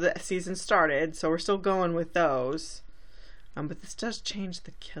before the season started, so we're still going with those. But this does change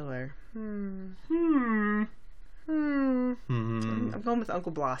the killer. I'm going with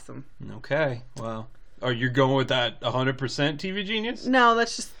Uncle Blossom. Okay, well... Are you going with that 100% TV Genius? No,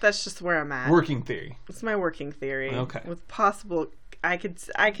 that's just where I'm at. Working theory. It's my working theory. Okay. With possible, I could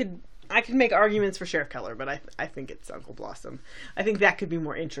make arguments for Sheriff Keller, but I think it's Uncle Blossom. I think that could be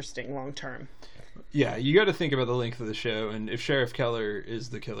more interesting long term. Yeah, you got to think about the length of the show, and if Sheriff Keller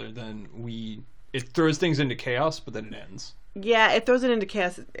is the killer, then it throws things into chaos, but then it ends. Yeah, it throws it into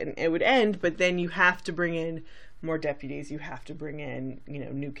chaos, and it would end, but then you have to bring in more deputies. You have to bring in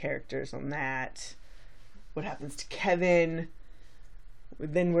new characters on that. What happens to Kevin?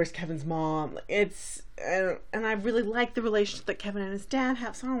 Then where's Kevin's mom? It's and I really like the relationship that Kevin and his dad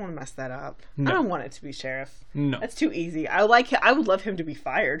have, so I don't want to mess that up. No. I don't want it to be Sheriff. No, that's too easy. I would love him to be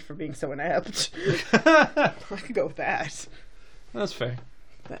fired for being so inept. I could go with that. That's fair.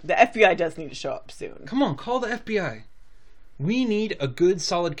 The FBI does need to show up soon. Come on, call the FBI. We need a good,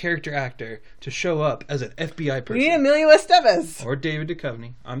 solid character actor to show up as an FBI person. We need Emilio Estevez or David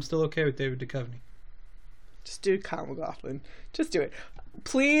Duchovny. I'm still okay with David Duchovny. Just do Kyle MacLachlan. Just do it.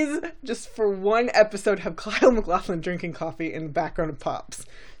 Please, just for one episode, have Kyle MacLachlan drinking coffee in the background of Pops.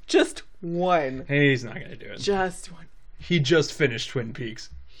 Just one. He's not going to do it. Just one. he just finished Twin Peaks.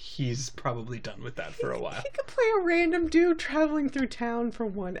 He's probably done with that for a while. He could play a random dude traveling through town for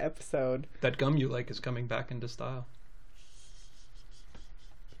one episode. That gum you like is coming back into style.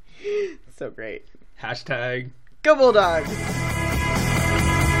 So great. Hashtag Go Bulldogs!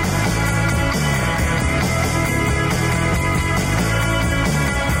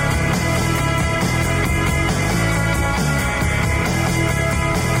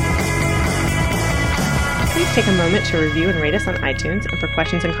 Please take a moment to review and rate us on iTunes, and for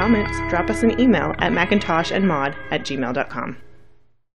questions and comments, drop us an email at macintoshandmod@gmail.com.